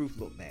making the truth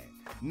look bad.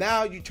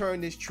 Now you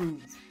turn this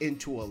truth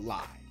into a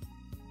lie.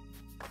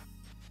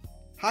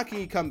 How can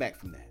you come back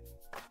from that?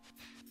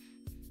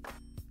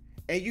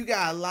 And you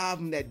got a lot of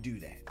them that do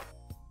that.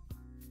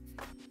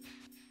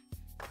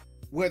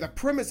 Where the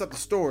premise of the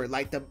story,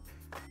 like the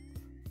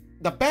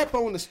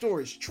backbone of the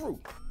story is true.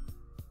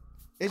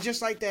 It's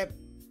just like that.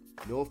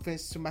 No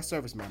offense to my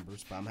service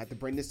members, but I'm gonna have to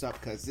bring this up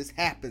because this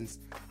happens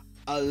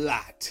a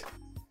lot.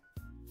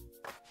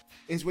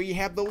 Is where you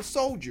have those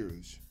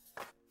soldiers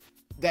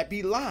that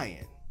be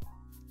lying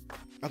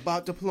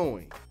about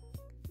deploying.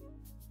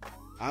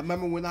 I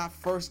remember when I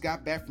first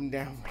got back from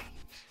downrange,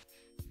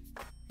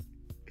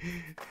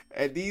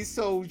 and these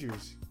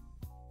soldiers,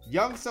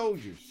 young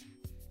soldiers,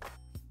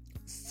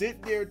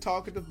 sit there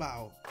talking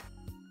about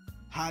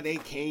how they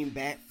came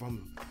back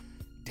from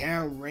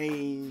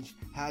downrange,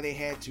 how they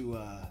had to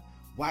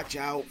watch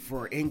out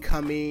for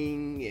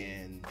incoming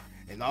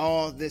and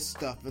all this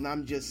stuff, and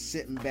I'm just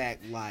sitting back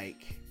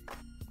like,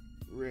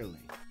 really?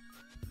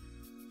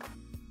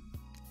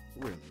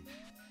 Really?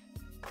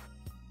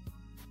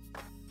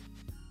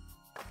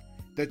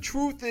 The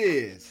truth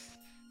is,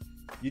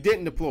 you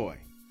didn't deploy.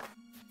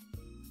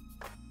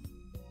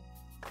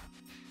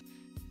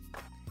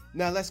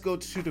 Now let's go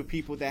to the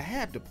people that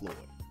have deployed.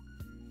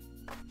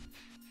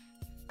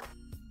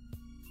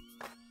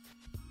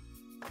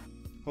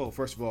 Oh,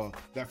 first of all,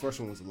 that first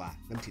one was a lie.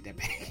 Let me take that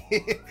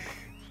back.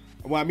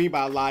 What I mean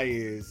by a lie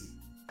is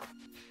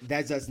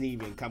that doesn't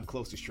even come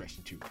close to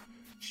stretching the truth.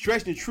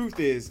 Stretching the truth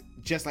is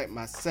just like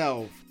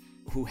myself,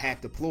 who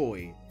have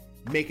deployed,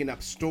 making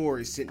up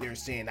stories, sitting there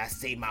saying I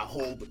saved my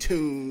whole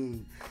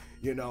platoon.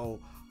 You know,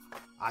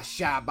 I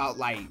shot about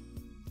like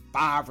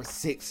 5 or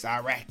 6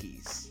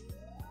 Iraqis.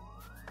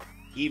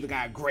 Even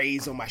got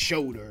graze on my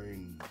shoulder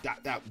and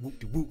dot whoop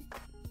de whoop.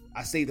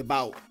 I saved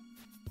about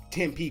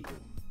 10 people,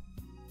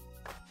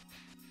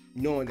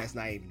 knowing that's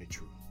not even the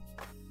truth.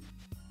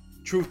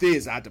 Truth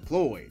is, I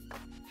deployed.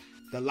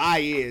 The lie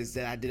is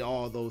that I did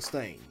all those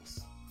things.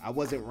 I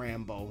wasn't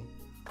Rambo.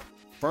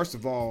 First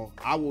of all,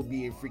 I will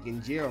be in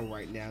freaking jail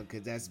right now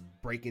because that's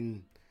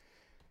breaking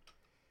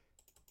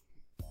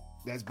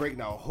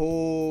a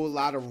whole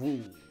lot of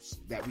rules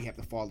that we have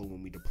to follow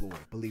when we deploy.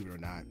 Believe it or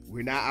not,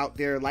 we're not out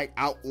there like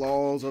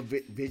outlaws or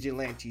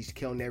vigilantes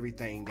killing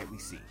everything that we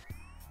see.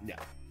 No.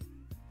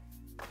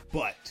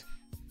 But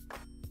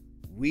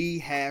we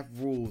have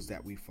rules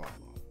that we follow.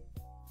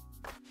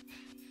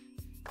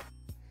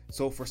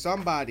 So for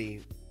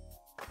somebody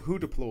who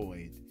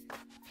deployed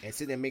and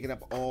sitting there making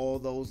up all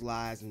those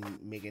lies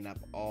and making up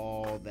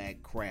all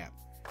that crap,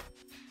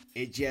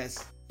 it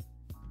just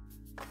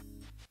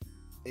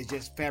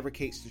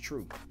fabricates the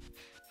truth.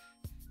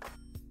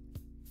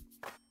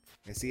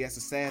 And see, that's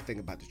the sad thing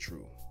about the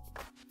truth.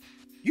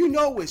 You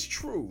know it's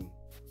true,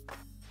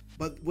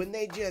 but when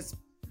they just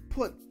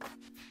put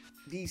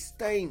these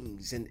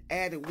things and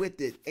add it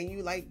with it, and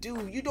you like,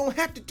 dude, you don't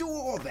have to do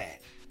all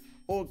that.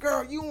 Or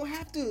girl, you don't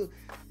have to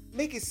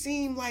make it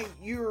seem like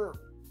you're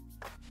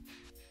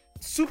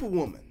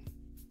Superwoman.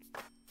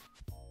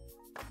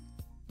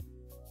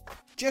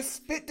 Just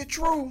spit the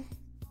truth,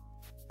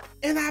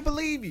 and I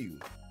believe you.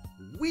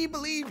 We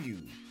believe you.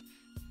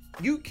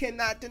 You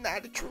cannot deny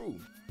the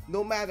truth,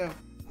 no matter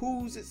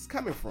whose it's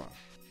coming from.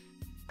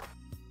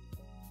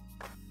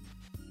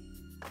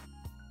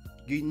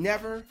 You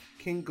never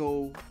can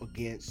go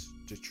against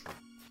the truth.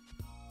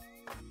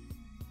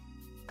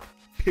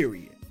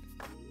 Period.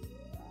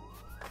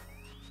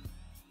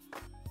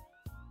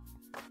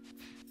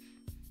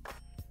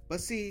 But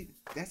see,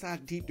 that's how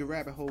deep the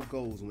rabbit hole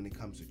goes when it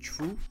comes to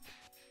truth,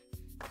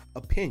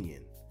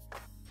 opinion,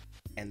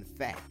 and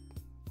fact.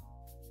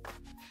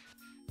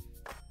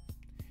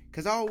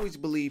 Because I always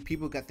believe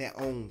people got their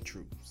own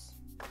truths.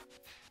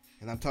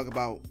 And I'm talking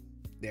about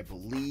their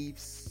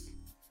beliefs,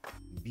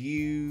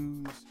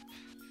 views,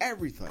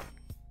 everything.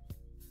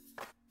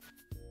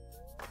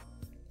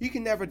 You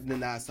can never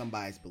deny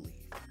somebody's belief.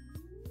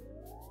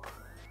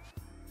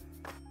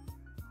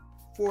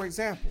 For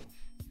example,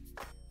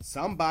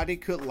 somebody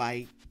could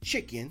like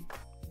chicken,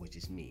 which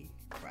is me,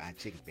 fried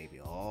chicken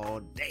baby all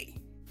day,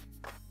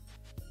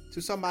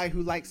 to somebody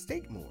who likes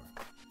steak more.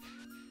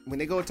 When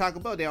they go to Taco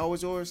Bell, they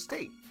always order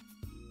steak.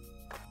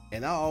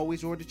 And I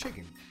always order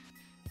chicken.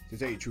 To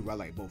tell you the truth, I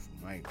like both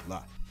of them. I ain't gonna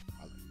lie.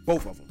 I like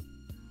both of them.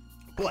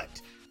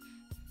 But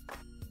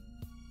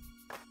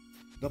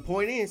the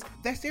point is,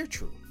 that's their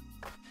truth.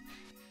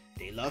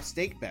 They love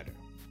steak better.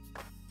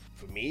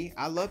 For me,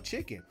 I love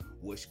chicken,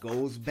 which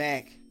goes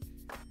back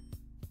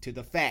to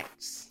the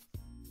facts.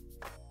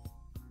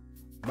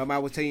 Remember I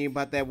was telling you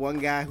about that one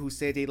guy who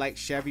said they liked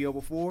Chevy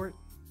over Ford?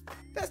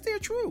 That's their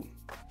truth.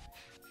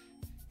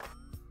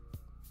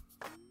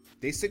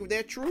 They stick with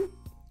their truth.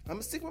 I'm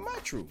gonna stick with my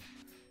truth.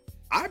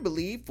 I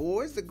believe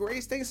Ford is the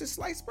greatest thing since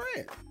sliced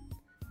bread,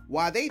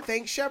 while they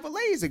think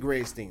Chevrolet is the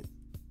greatest thing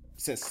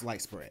since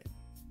sliced bread.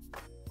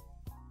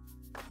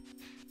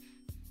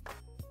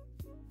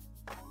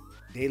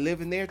 They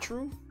live in their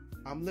truth.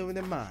 I'm living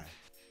in mine.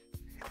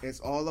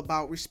 It's all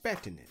about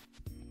respecting it.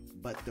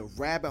 But the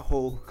rabbit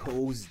hole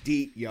goes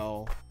deep,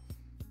 y'all.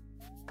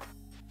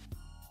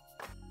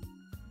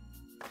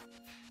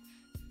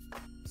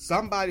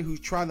 Somebody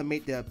who's trying to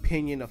make their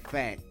opinion a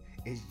fact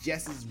is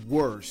just as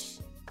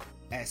worse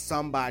as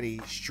somebody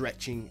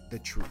stretching the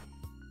truth.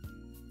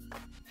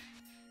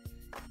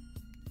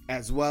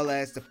 As well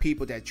as the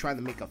people that are trying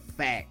to make a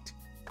fact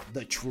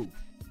the truth.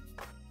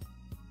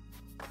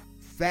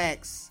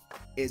 Facts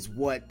is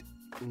what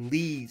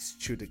leads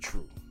to the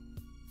truth.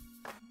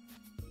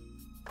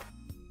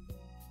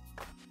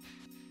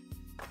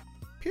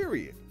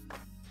 Period.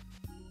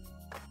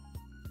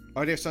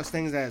 Are there such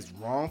things as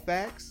wrong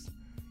facts?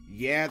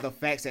 Yeah, the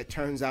facts that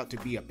turns out to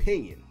be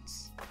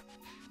opinions.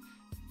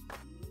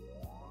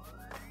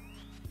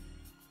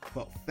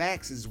 But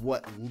facts is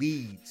what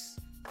leads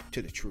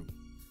to the truth.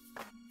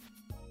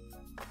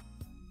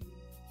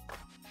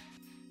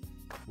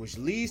 Which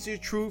leads to the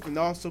truth and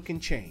also can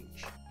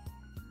change.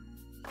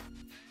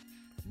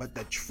 But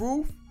the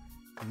truth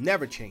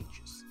never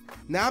changes.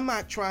 Now, I'm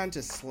not trying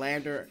to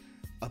slander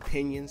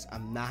opinions.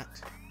 I'm not.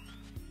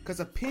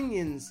 Because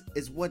opinions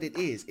is what it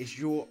is. It's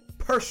your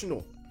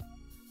personal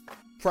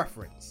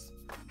preference.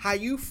 How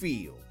you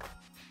feel.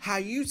 How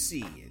you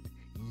see it.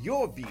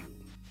 Your view.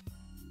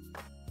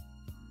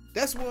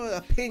 That's what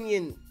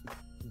opinion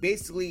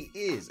basically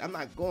is. I'm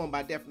not going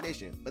by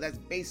definition, but that's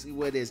basically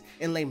what it is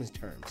in layman's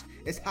terms.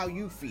 It's how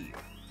you feel.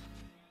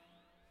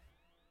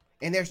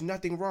 And there's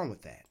nothing wrong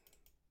with that.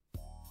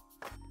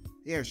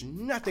 There's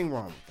nothing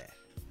wrong with that.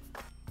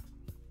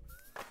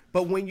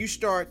 But when you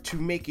start to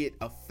make it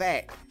a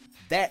fact,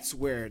 that's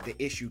where the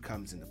issue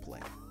comes into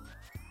play.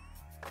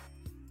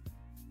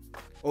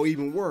 Or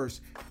even worse,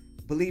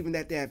 believing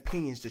that their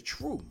opinions are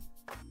true.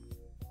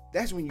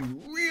 That's when you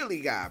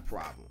really got a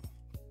problem.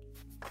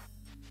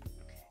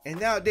 And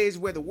nowadays,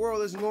 where the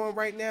world is going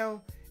right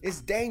now,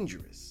 it's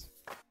dangerous.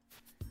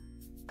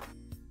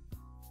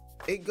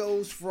 It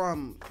goes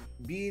from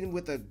being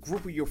with a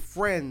group of your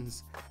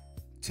friends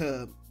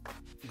to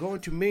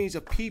going to millions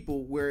of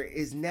people where it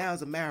is now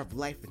a matter of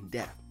life and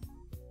death.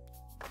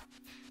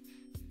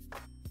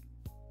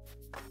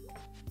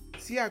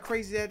 See how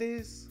crazy that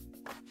is?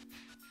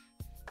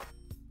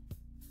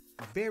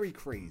 Very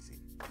crazy.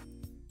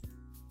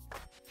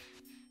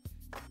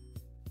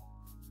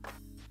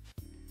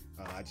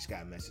 I just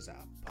got a message. I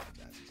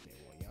apologize.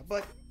 Y'all.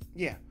 But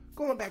yeah,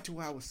 going back to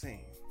what I was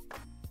saying.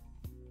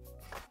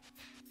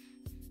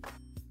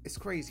 It's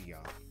crazy,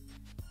 y'all.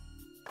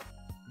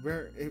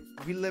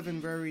 We live in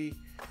very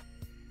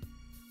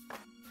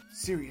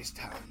serious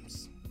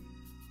times.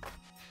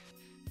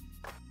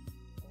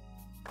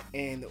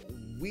 And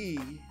we,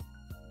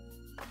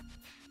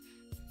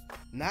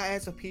 not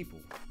as a people,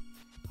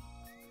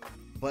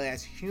 but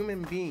as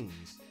human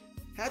beings,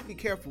 have to be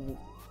careful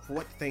for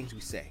what things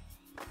we say.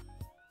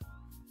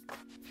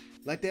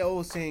 Like that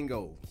old saying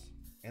goes,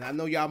 and I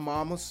know y'all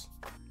mamas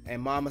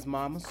and mamas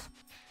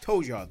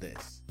told y'all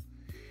this.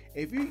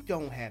 If you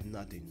don't have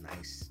nothing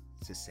nice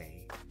to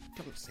say,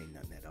 don't say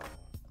nothing at all.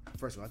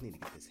 First of all, I need to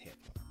get this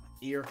headphone out of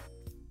my ear.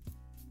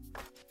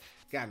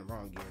 Got in the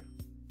wrong ear.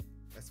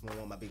 That's one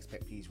of my biggest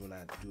pet peeves when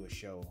I do a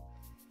show.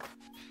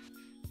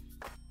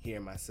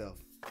 Hearing myself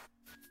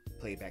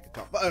play back and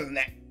talk. But other than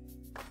that,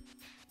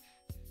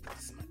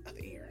 this is my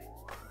other ear.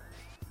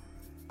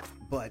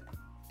 But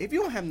if you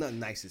don't have nothing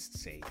nice to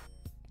say,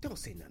 don't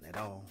say nothing at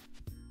all.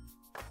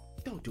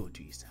 Don't do it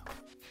to yourself.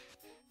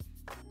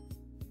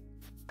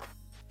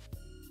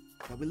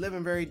 But we live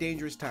in very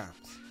dangerous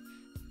times.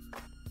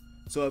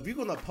 So if you're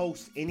going to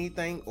post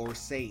anything or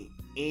say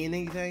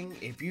anything,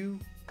 if you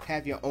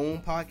have your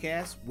own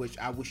podcast, which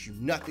I wish you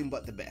nothing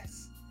but the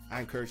best. I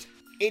encourage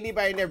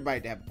anybody and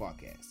everybody to have a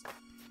podcast.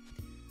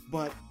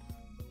 But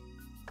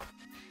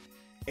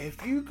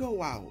if you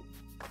go out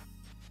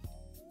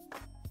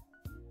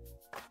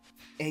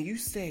and you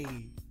say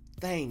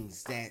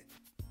things that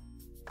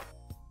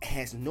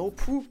has no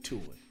proof to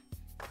it,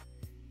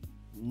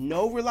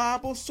 no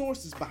reliable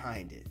sources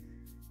behind it,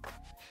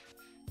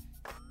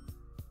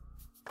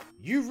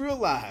 you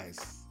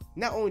realize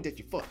not only that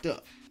you fucked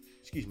up,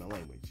 excuse my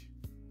language,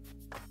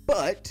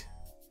 but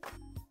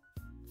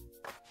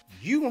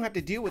you gonna have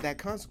to deal with that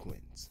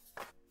consequence.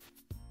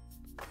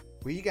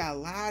 Where you got a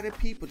lot of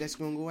people that's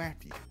gonna go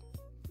after you,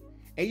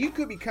 and you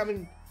could be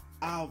coming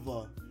out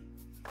of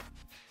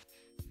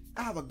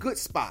a good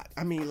spot.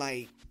 I mean,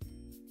 like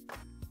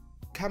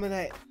coming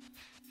at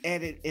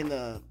it in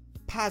a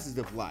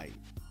positive light,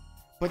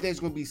 but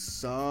there's gonna be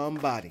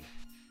somebody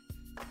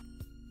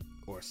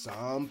or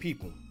some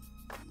people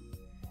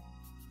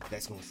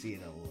that's gonna see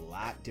it a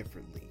lot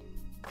differently.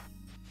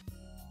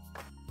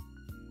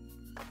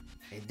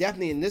 And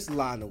definitely in this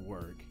line of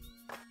work,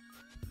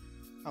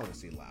 I won't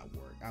say a lot of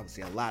work, I would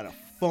say a lot of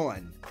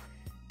fun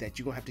that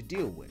you're gonna have to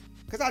deal with.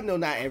 Because I know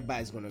not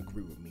everybody's gonna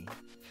agree with me.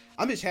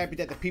 I'm just happy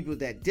that the people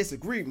that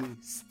disagree with me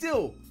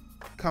still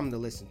come to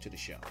listen to the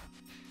show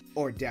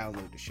or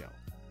download the show.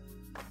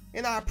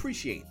 And I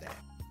appreciate that.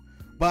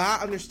 But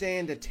I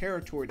understand the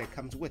territory that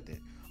comes with it.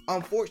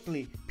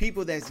 Unfortunately,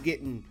 people that's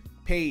getting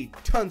paid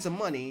tons of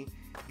money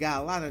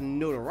got a lot of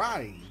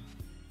notoriety.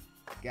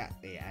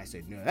 I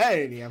said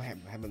notoriety. I'm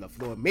having a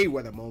Floyd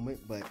Mayweather moment,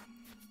 but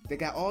they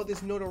got all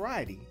this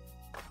notoriety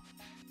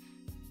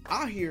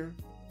out here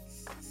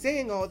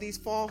saying all these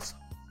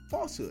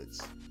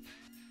falsehoods,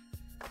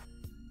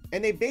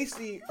 and they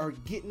basically are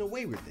getting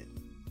away with it.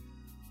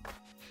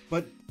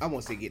 But I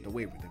won't say getting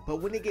away with it, but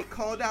when they get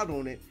called out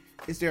on it,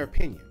 it's their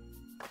opinion.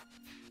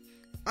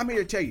 I'm here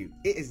to tell you,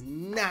 it is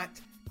not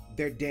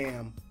their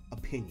damn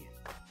opinion.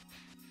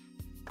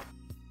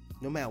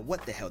 No matter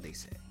what the hell they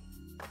say,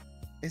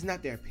 it's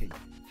not their opinion.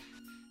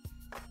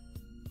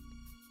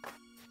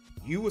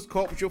 You was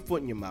caught with your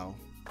foot in your mouth.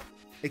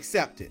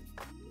 Accept it.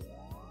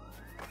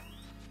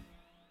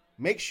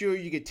 Make sure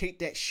you can take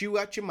that shoe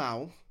out your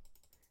mouth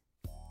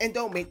and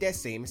don't make that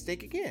same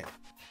mistake again.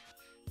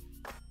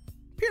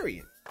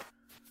 Period.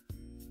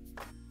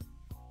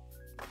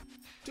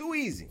 Too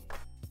easy.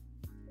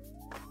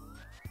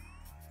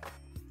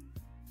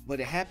 But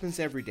it happens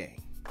every day.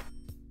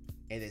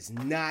 And it's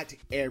not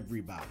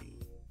everybody.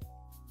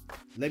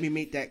 Let me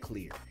make that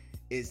clear.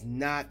 It's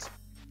not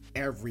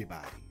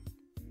everybody.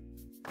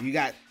 You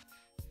got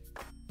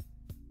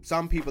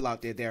some people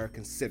out there that are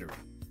considerate,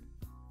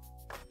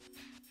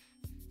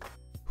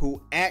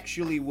 who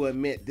actually will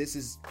admit, this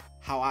is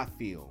how I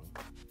feel,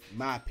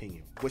 my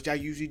opinion, which I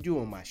usually do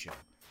on my show.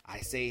 I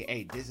say,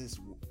 hey, this is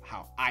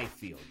how I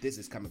feel. This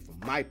is coming from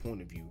my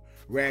point of view,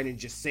 rather than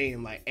just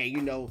saying like, hey,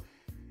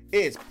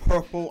 it's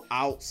purple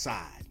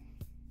outside.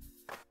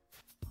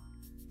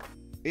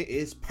 It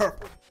is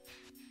purple.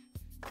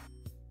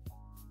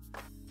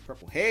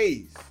 Purple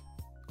haze.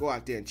 Go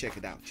out there and check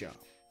it out, y'all.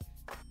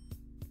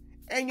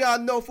 And y'all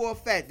know for a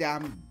fact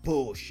that I'm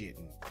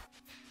bullshitting.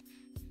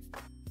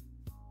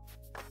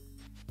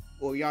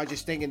 Or y'all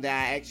just thinking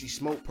that I actually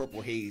smoke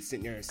purple haze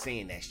sitting there and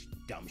saying that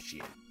dumb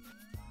shit.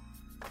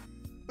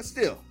 But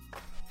still,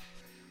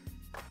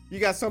 you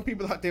got some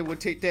people out there would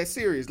take that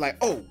serious. Like,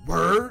 oh,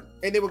 word?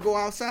 And they would go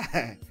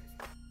outside.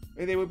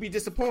 And they would be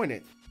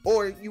disappointed.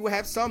 Or you would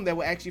have some that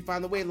would actually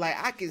find a way, like,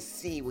 I can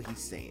see what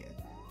he's saying.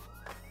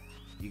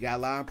 You got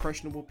a lot of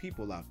impressionable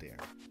people out there.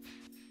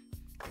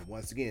 And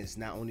once again, it's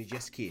not only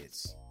just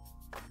kids.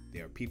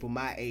 There are people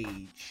my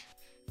age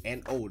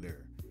and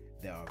older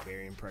that are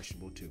very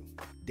impressionable too.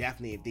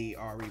 Definitely if they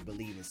already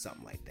believe in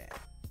something like that.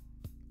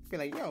 Be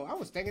like, yo, I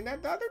was thinking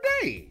that the other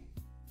day.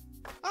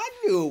 I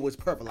knew it was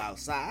purple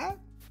outside.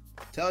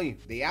 I'm telling you,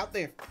 they out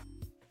there.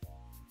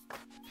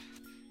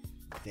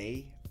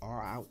 They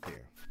are out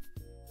there.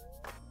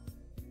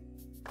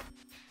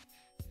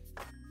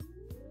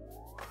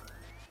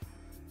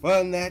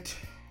 Well, than that,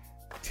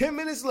 10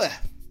 minutes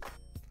left.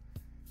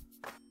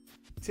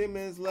 10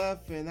 minutes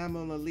left, and I'm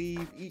going to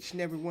leave each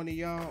and every one of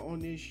y'all on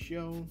this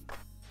show.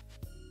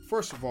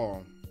 First of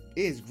all,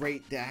 it is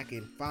great that I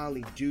can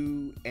finally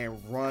do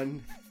and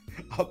run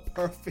a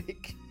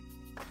perfect,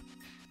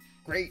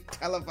 great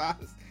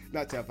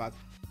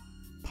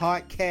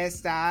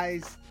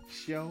podcast-sized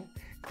show.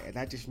 And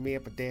I just made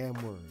up a damn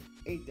word.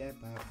 Ain't that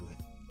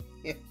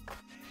good?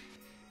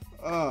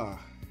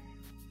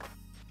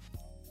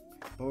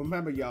 But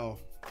remember, y'all,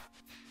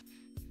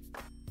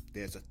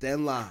 there's a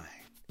thin line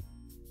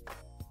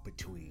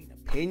between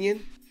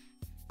opinion,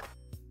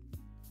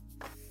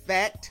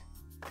 fact,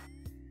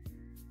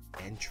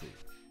 and truth.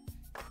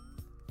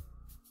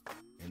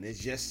 And it's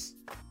just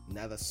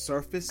another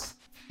surface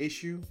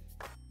issue.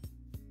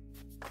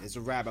 It's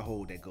a rabbit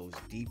hole that goes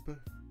deeper,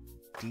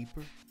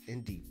 deeper,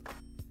 and deeper.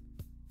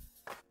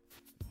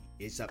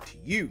 It's up to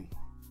you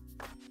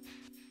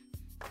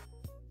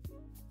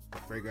to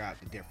figure out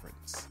the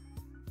difference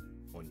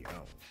on your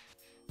own.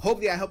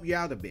 Hopefully I help you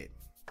out a bit.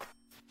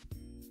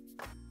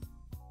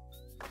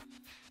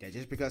 That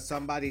just because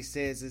somebody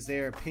says it's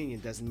their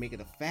opinion doesn't make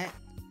it a fact.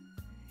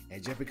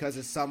 And just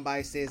because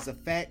somebody says it's a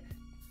fact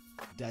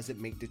doesn't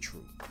make the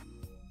truth.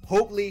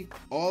 Hopefully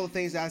all the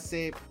things I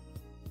said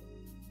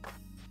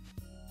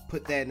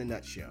put that in a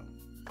nutshell.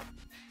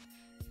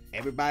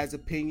 Everybody's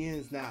opinion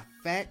is not a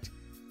fact.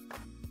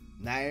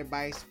 Not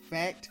everybody's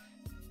fact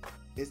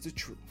is the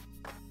truth.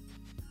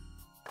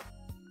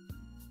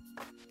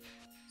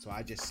 So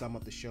I just sum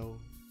up the show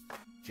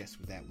just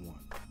with that one.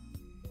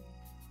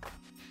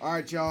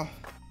 Alright, y'all.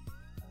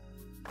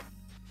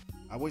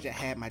 I wish I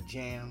had my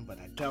jam, but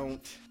I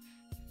don't.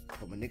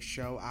 For my next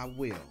show, I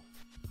will.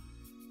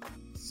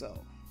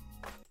 So.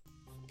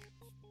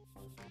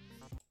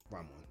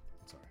 Wrong one.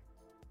 I'm sorry.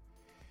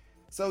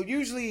 So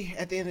usually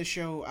at the end of the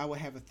show, I would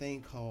have a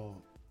thing called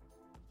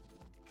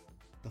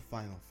the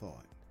final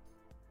thought.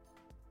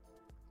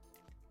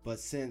 But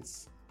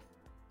since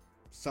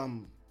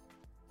some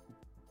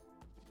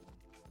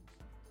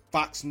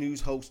Fox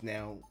News host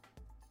now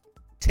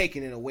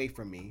taking it away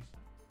from me,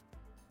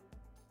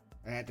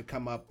 I had to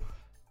come up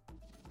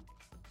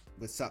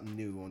with something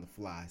new on the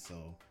fly. So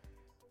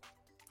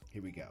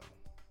here we go.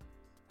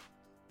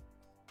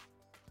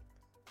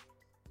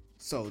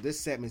 So this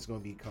segment is going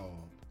to be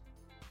called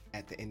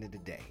At the End of the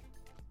Day.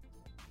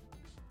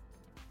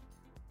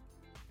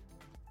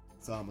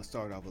 So I'm going to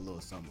start off with a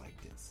little something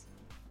like this.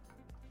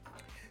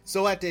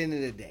 So at the end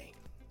of the day,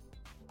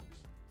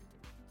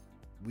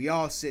 we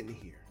all sitting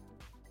here.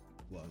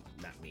 Well,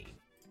 not me.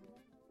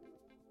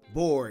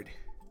 Bored.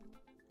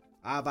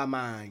 Out of our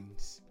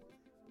minds.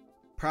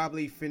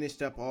 Probably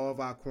finished up all of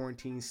our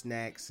quarantine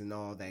snacks and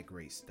all that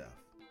great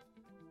stuff.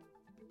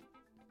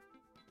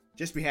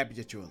 Just be happy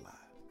that you're alive.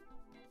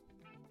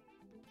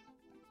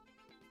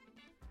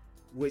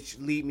 Which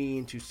lead me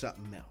into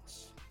something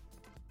else.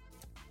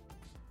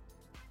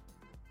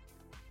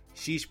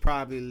 She's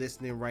probably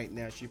listening right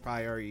now. She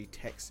probably already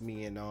texted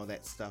me and all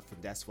that stuff.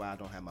 And that's why I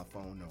don't have my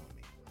phone on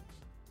me.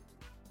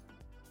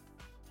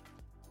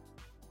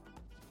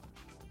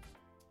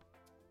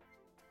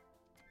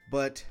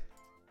 But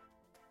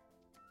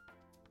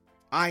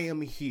I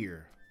am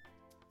here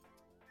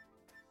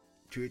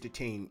to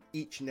entertain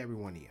each and every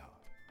one of y'all.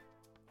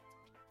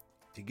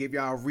 To give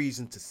y'all a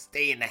reason to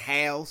stay in the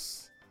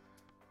house.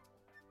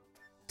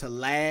 To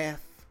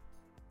laugh.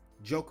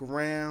 Joke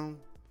around.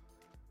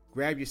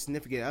 Grab your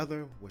significant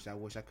other. Which I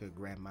wish I could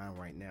grab mine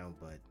right now.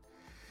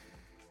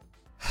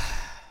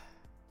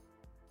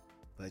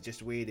 But just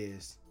the way it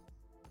is.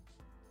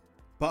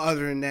 But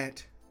other than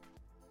that,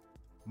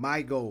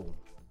 my goal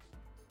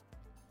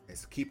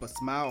is to keep a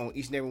smile on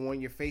each and every one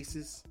of your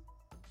faces.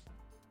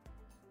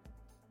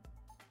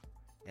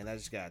 And I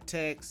just got a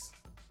text.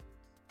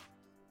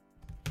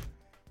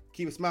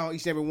 Keep a smile on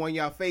each and every one of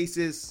y'all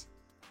faces.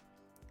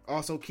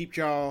 Also, keep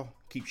y'all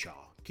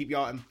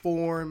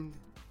informed.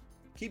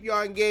 Keep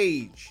y'all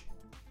engaged.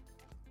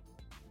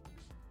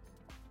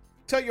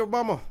 Tell your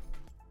mama,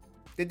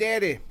 the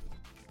daddy,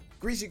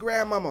 greasy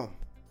grandmama,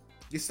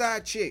 your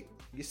side chick,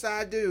 your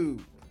side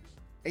dude,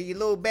 and your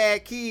little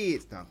bad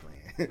kids. No, I'm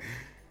playing.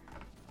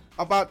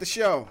 About the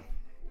show.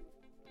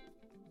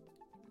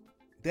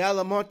 The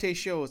Alamonte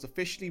Show is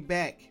officially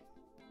back.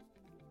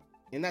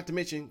 And not to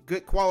mention,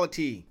 good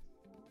quality.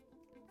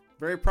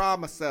 Very proud of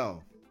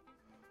myself.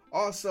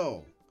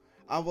 Also,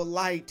 I would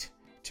like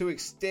to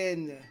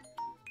extend,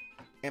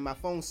 and my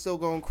phone's still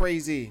going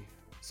crazy.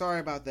 Sorry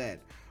about that.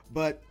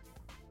 But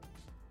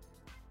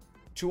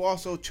to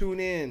also tune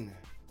in,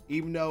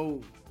 even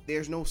though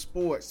there's no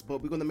sports,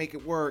 but we're going to make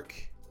it work.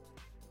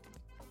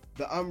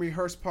 The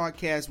Unrehearsed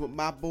Podcast with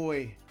my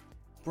boy,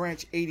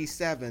 Branch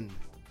 87.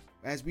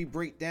 As we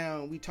break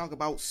down, we talk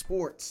about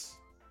sports.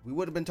 We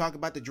would have been talking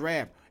about the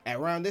draft. At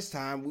around this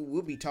time,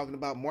 we'll be talking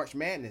about March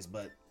Madness,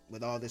 but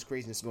with all this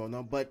craziness going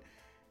on. But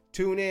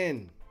tune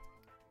in.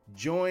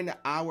 Join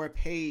our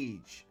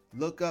page.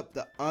 Look up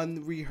the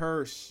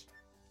Unrehearsed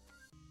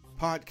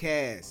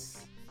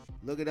Podcast.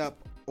 Look it up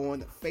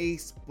on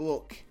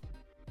Facebook.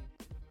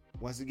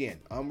 Once again,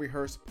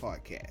 Unrehearsed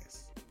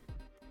Podcast.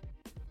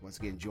 Once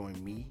again,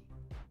 join me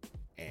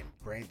and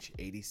Branch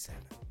 87.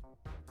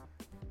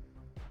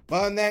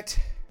 But on that,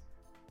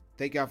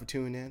 thank y'all for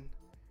tuning in.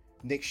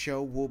 Next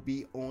show will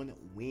be on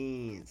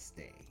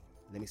Wednesday.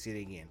 Let me say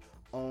it again.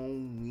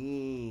 On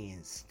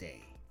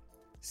Wednesday,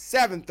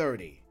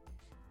 7:30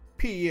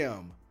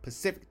 p.m.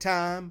 Pacific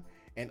time,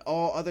 and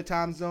all other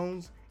time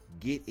zones,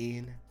 get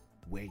in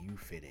where you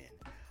fit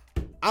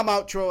in. I'm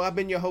Outro. I've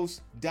been your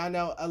host,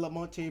 Donnell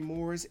Alamonte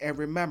Morris, and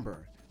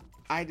remember,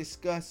 I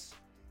discuss,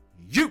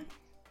 you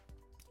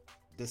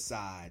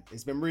decide.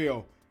 It's been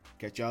real.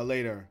 Catch y'all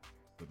later.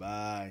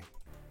 Bye-bye.